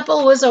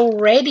couple was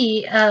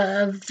already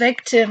a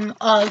victim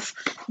of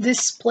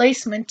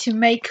displacement to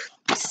make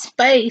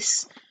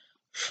space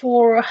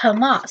for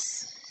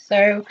Hamas.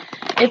 So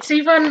it's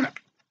even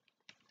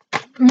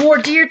more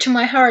dear to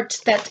my heart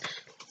that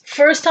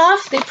first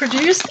off, they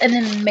produced an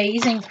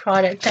amazing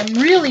product.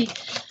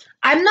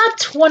 I'm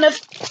not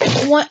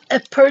a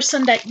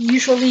person that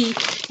usually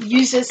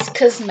uses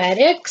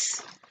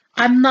cosmetics.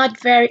 I'm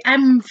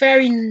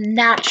very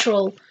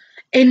natural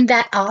in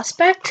that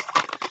aspect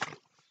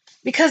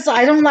because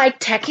I don't like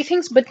tacky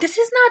things, but this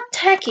is not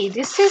tacky.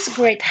 This is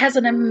great. Has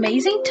an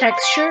amazing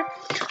texture,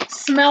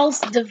 smells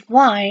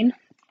divine,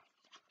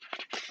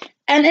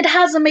 and it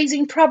has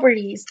amazing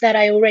properties that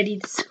I already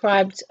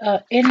described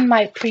in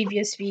my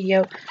previous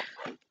video.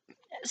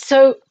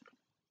 So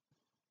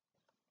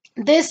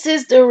this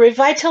is the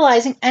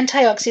revitalizing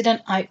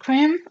antioxidant eye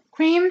cream,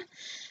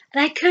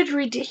 and I could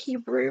read the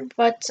Hebrew,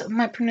 but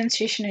my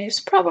pronunciation is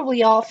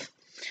probably off.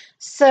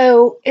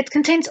 So it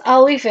contains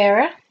aloe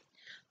vera,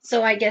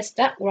 so I guessed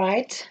that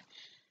right.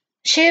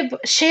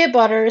 Shea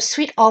butter,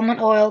 sweet almond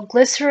oil,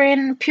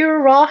 glycerin,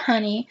 pure raw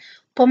honey,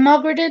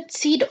 pomegranate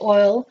seed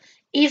oil,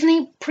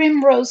 evening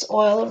primrose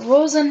oil,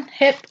 rose and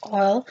hip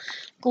oil,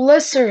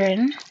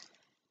 glycerin.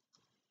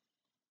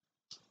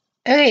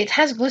 Okay, it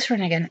has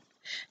glycerin again.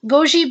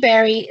 Goji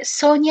berry,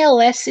 soya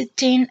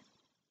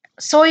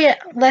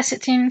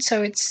lecithin,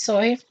 so it's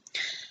soy,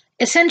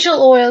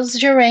 essential oils,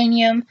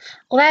 geranium,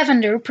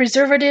 lavender,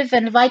 preservative,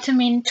 and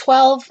vitamin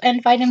 12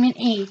 and vitamin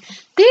E.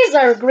 These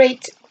are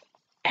great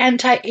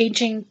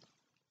anti-aging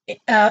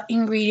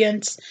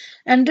ingredients,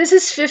 and this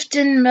is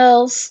 15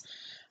 mils.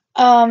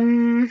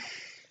 Um,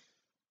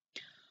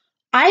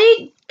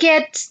 I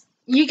get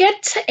you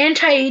get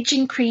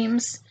anti-aging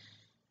creams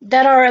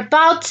that are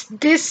about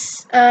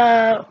this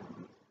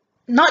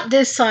not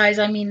this size,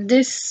 I mean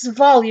this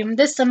volume,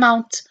 this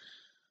amount,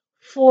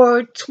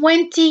 for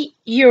 20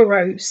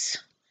 euros.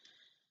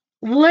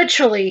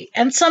 Literally,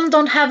 and some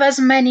don't have as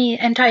many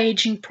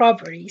anti-aging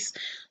properties.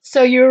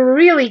 So you're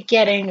really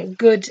getting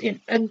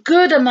a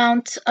good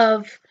amount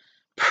of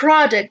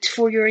product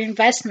for your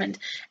investment.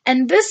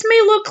 And this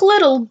may look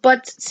little,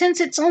 but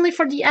since it's only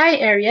for the eye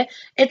area,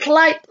 it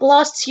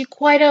lasts you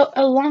quite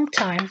a long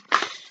time.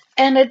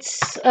 And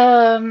it's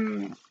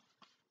yeah,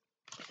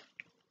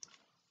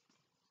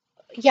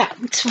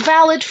 it's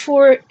valid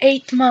for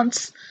 8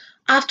 months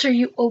after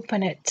you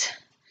open it.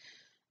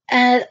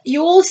 And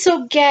you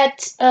also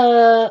get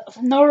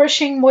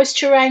nourishing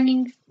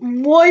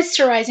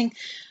moisturizing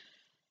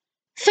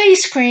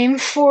face cream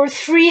for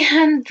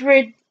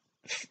 300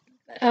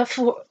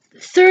 for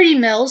 30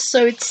 mils,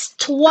 so it's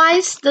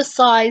twice the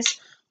size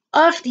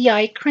of the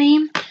eye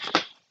cream.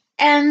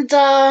 And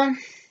I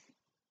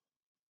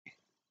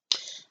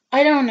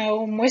don't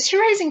know,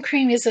 moisturizing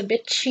cream is a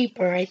bit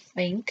cheaper, I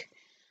think.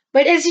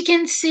 But as you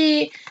can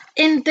see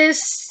in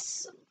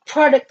this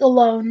product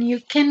alone,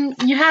 you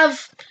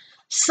have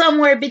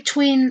somewhere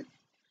between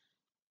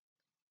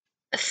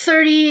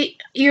 30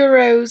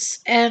 euros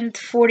and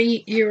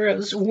 40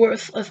 euros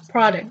worth of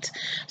product.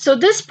 So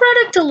this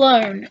product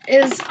alone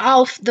is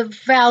half the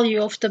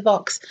value of the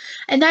box.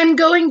 And I'm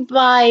going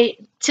by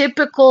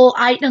typical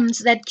items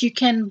that you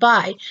can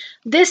buy.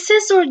 This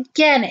is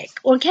organic.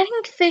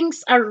 Organic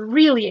things are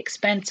really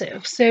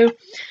expensive. So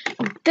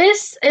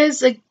this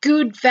is a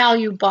good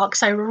value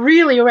box. I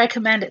really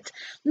recommend it.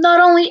 Not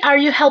only are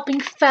you helping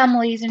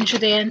families in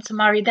Judea and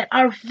Samaria that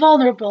are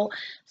vulnerable,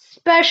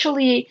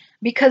 especially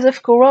because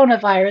of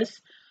coronavirus,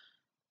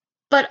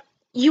 but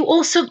you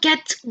also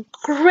get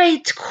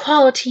great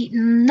quality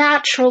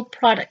natural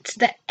products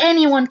that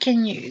anyone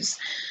can use.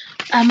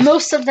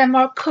 Most of them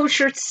are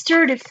kosher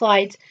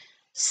certified,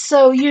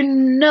 so you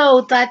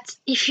know that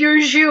if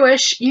you're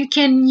Jewish, you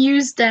can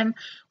use them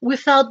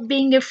without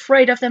being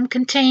afraid of them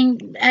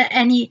containing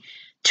any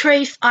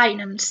trace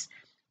items.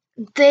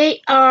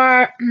 They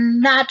are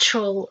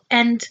natural,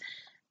 and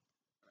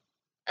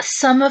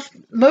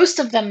most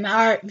of them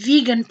are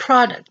vegan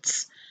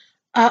products.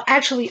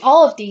 Actually,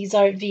 all of these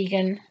are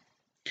vegan.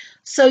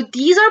 So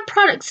these are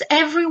products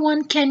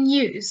everyone can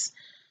use.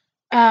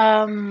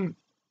 Um,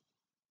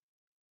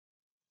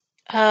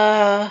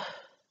 uh,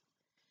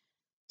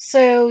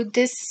 so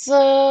this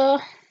so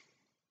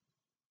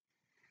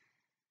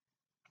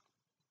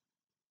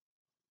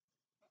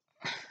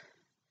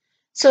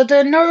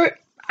the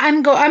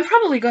I'm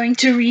probably going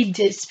to read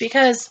this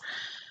because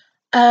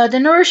the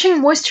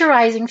nourishing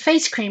moisturizing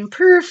face cream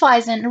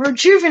purifies and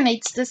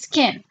rejuvenates the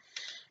skin,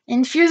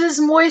 infuses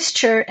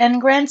moisture,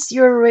 and grants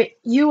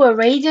you a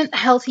radiant,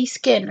 healthy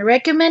skin.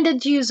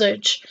 Recommended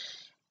usage: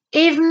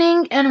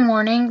 evening and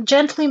morning.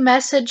 Gently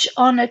massage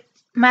on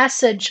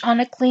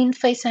a clean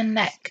face and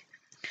neck.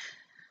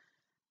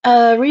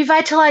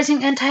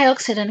 Revitalizing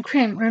antioxidant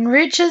cream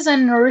enriches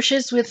and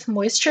nourishes with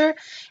moisture,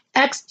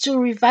 acts to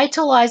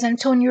revitalize and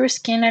tone your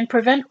skin and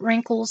prevent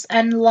wrinkles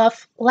and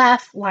laugh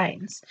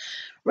lines.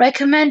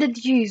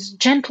 Recommended use: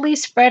 gently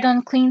spread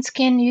on clean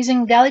skin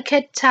using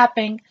delicate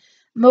tapping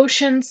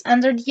motions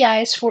under the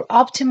eyes for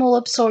optimal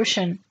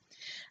absorption.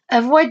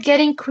 Avoid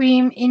getting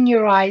cream in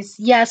your eyes.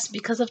 Yes,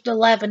 because of the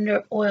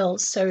lavender oil.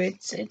 So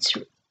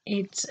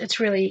it's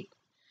really,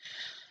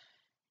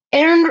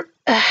 and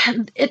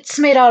it's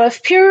made out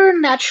of pure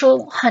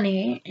natural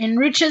honey,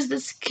 enriches the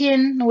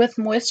skin with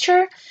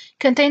moisture,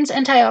 contains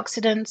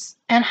antioxidants,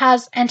 and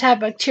has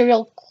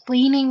antibacterial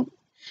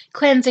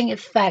cleansing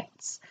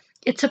effects.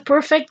 It's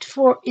perfect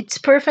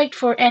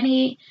for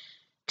any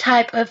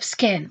type of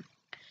skin.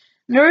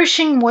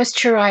 Nourishing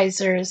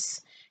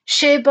moisturizers: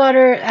 shea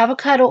butter,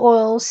 avocado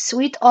oil,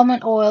 sweet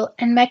almond oil,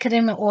 and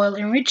macadamia oil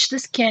enrich the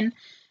skin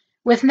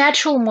with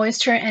natural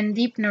moisture and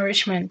deep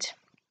nourishment.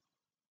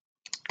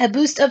 A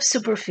boost of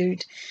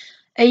superfood: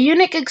 a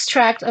unique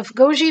extract of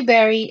goji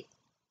berry,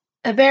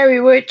 a berry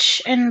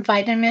rich in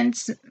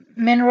vitamins,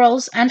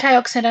 minerals,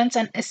 antioxidants,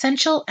 and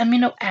essential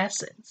amino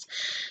acids.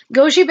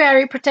 Goji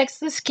berry protects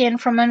the skin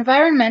from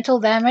environmental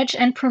damage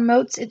and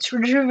promotes its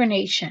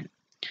rejuvenation.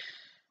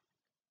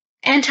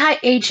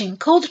 Anti-aging: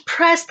 cold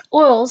pressed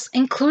oils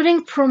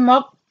including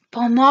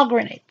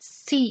pomegranate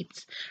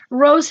seeds,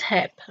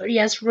 rosehip.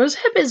 Yes,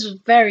 rosehip is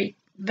very,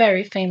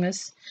 very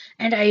famous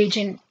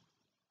anti-aging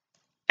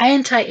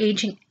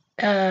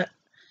uh,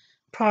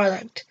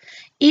 product.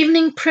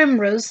 evening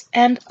primrose,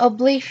 and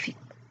oblithia.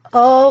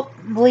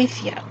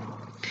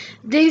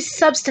 These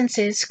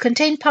substances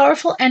contain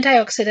powerful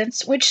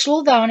antioxidants which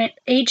slow down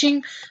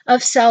aging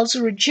of cells,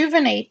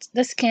 rejuvenate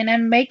the skin,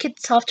 and make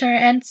it softer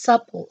and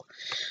supple.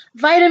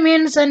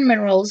 Vitamins and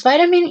minerals.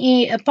 Vitamin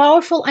E, a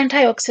powerful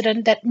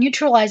antioxidant that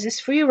neutralizes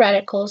free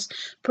radicals,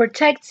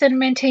 protects and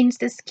maintains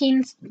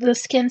the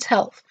skin's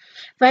health.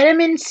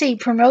 Vitamin C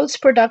promotes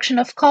production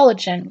of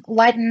collagen,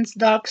 lightens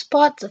dark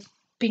spots of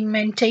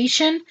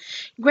pigmentation,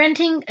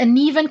 granting an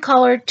even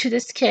color to the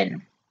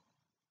skin.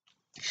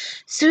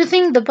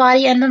 Soothing the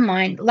body and the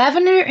mind.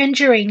 Lavender and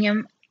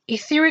geranium,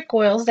 etheric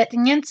oils that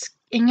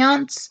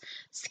enhance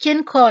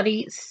skin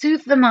quality,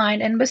 soothe the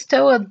mind, and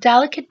bestow a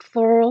delicate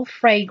floral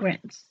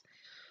fragrance.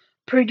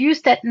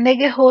 Produced at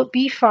Negehot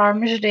Bee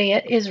Farm,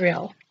 Judea,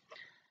 Israel.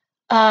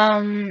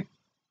 Um,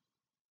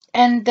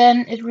 and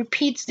then it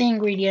repeats the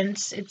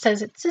ingredients. It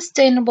says it's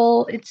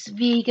sustainable, it's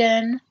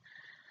vegan,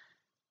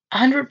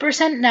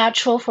 100%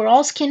 natural for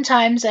all skin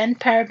types, and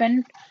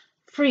paraben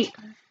free.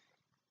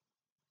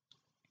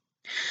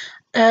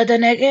 The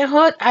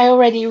Negehot, I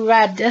already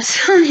read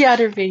this on the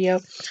other video.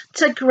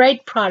 It's a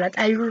great product.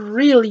 I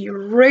really,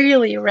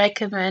 really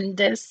recommend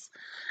this.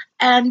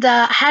 And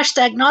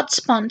hashtag not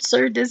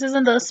sponsored. This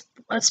isn't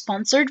a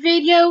sponsored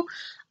video.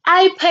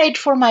 I paid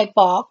for my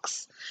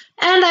box,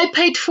 and I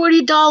paid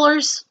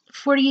 $40,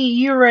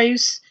 40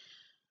 euros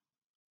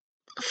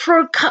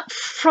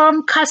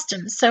from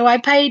customs. So I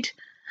paid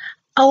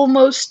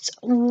almost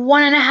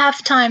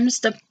 1.5 times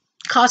the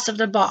cost of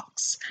the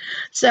box.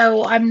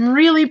 So I'm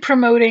really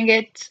promoting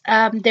it.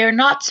 They're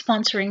not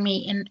sponsoring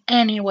me in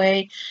any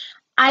way.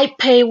 I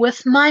pay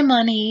with my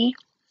money.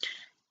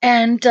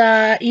 And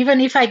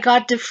even if I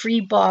got the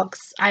free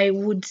box, I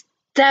would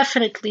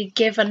definitely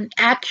give an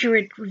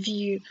accurate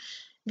review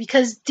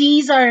because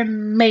these are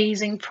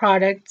amazing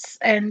products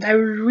and I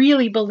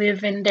really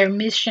believe in their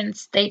mission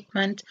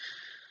statement.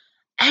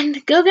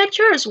 And go get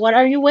yours. What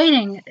are you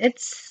waiting?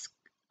 It's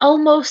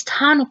almost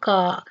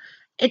Hanukkah.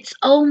 It's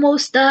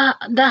almost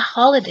the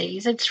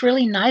holidays. It's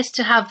really nice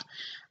to have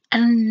a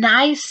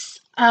nice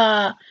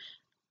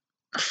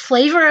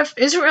flavor of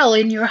Israel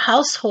in your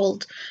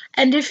household.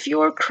 And if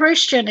you're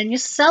Christian and you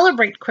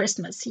celebrate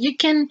Christmas, you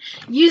can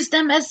use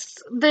them as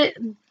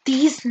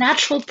these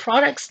natural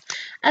products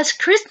as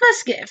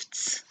Christmas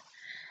gifts.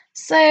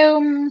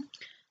 So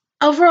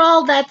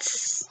overall,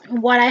 that's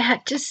what I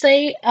had to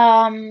say.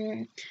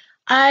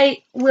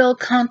 I will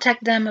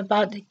contact them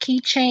about the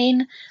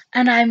keychain,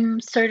 and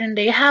I'm certain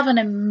they have an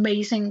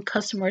amazing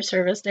customer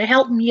service. They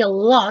helped me a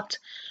lot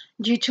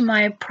due to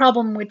my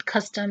problem with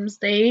customs.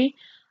 They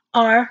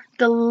are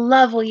the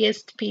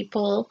loveliest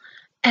people,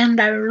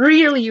 and I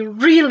really,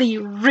 really,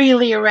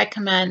 really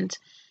recommend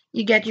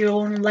you get your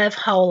own Lev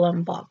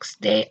Haolam box.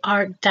 They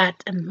are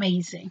that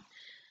amazing.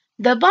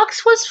 The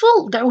box was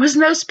full. There was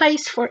no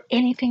space for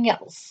anything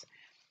else.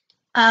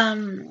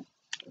 Um,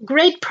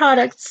 Great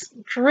products,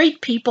 great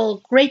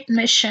people, great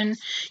mission.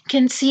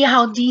 Can see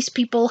how these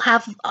people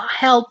have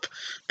help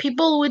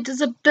people with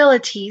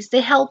disabilities.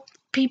 They help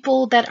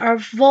people that are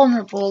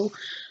vulnerable,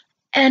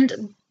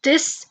 and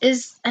this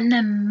is an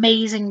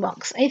amazing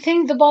box. I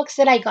think the box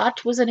that I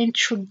got was an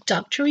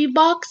introductory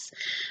box,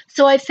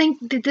 so I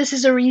think that this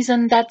is a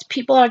reason that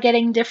people are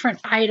getting different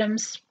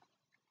items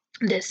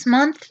this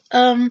month.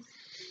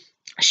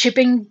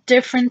 Shipping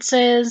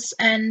differences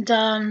and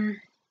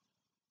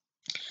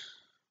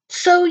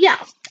so yeah,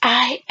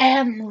 I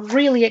am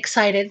really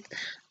excited.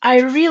 I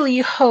really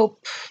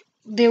hope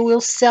they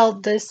will sell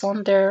this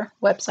on their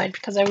website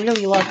because I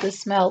really love the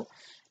smell.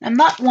 I'm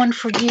not one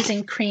for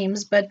using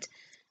creams, but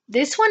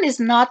this one is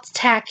not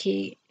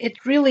tacky.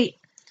 It really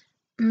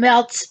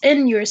melts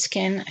in your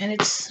skin and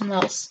it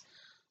smells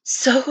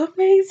so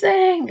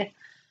amazing.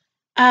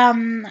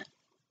 Um,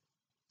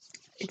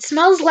 it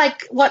smells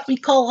like what we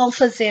call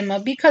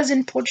alfazema because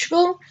in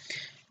Portugal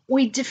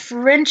we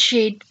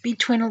differentiate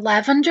between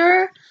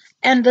lavender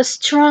and the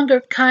stronger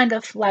kind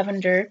of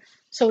lavender.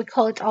 So we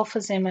call it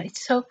alfazema.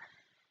 It's so,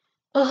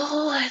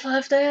 oh, I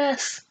love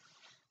this.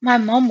 My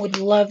mom would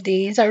love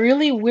these. I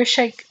really wish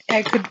I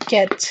could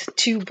get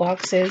 2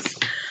 boxes.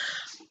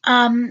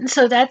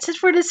 So that's it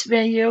for this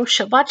video.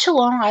 Shabbat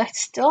Shalom. I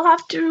still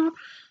have to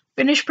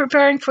finish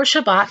preparing for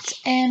Shabbat.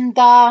 And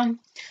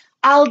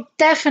I'll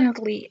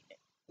definitely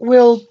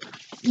will,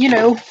 you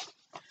know,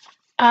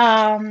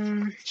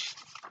 um,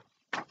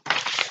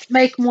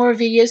 make more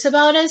videos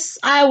about this.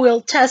 I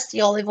will test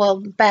the olive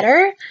oil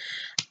better,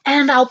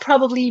 and I'll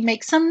probably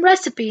make some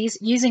recipes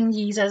using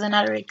these as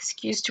another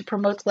excuse to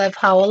promote Lev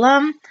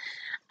Haolam.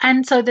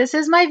 And so this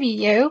is my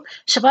video.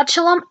 Shabbat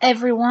Shalom,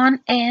 everyone,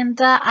 and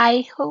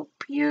I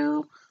hope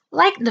you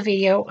liked the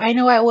video. I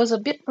know I was a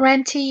bit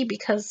ranty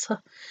because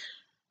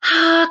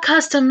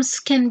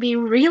customs can be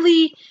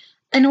really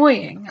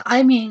annoying.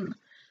 I mean,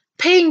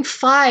 paying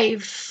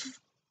 5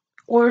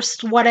 or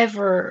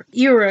whatever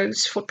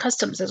euros for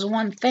customs is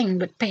one thing,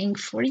 but paying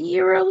 40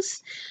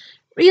 euros?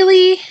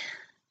 Really?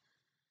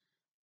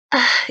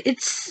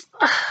 It's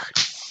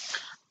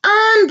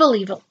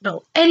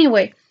unbelievable.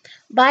 Anyway,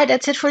 bye.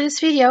 That's it for this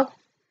video.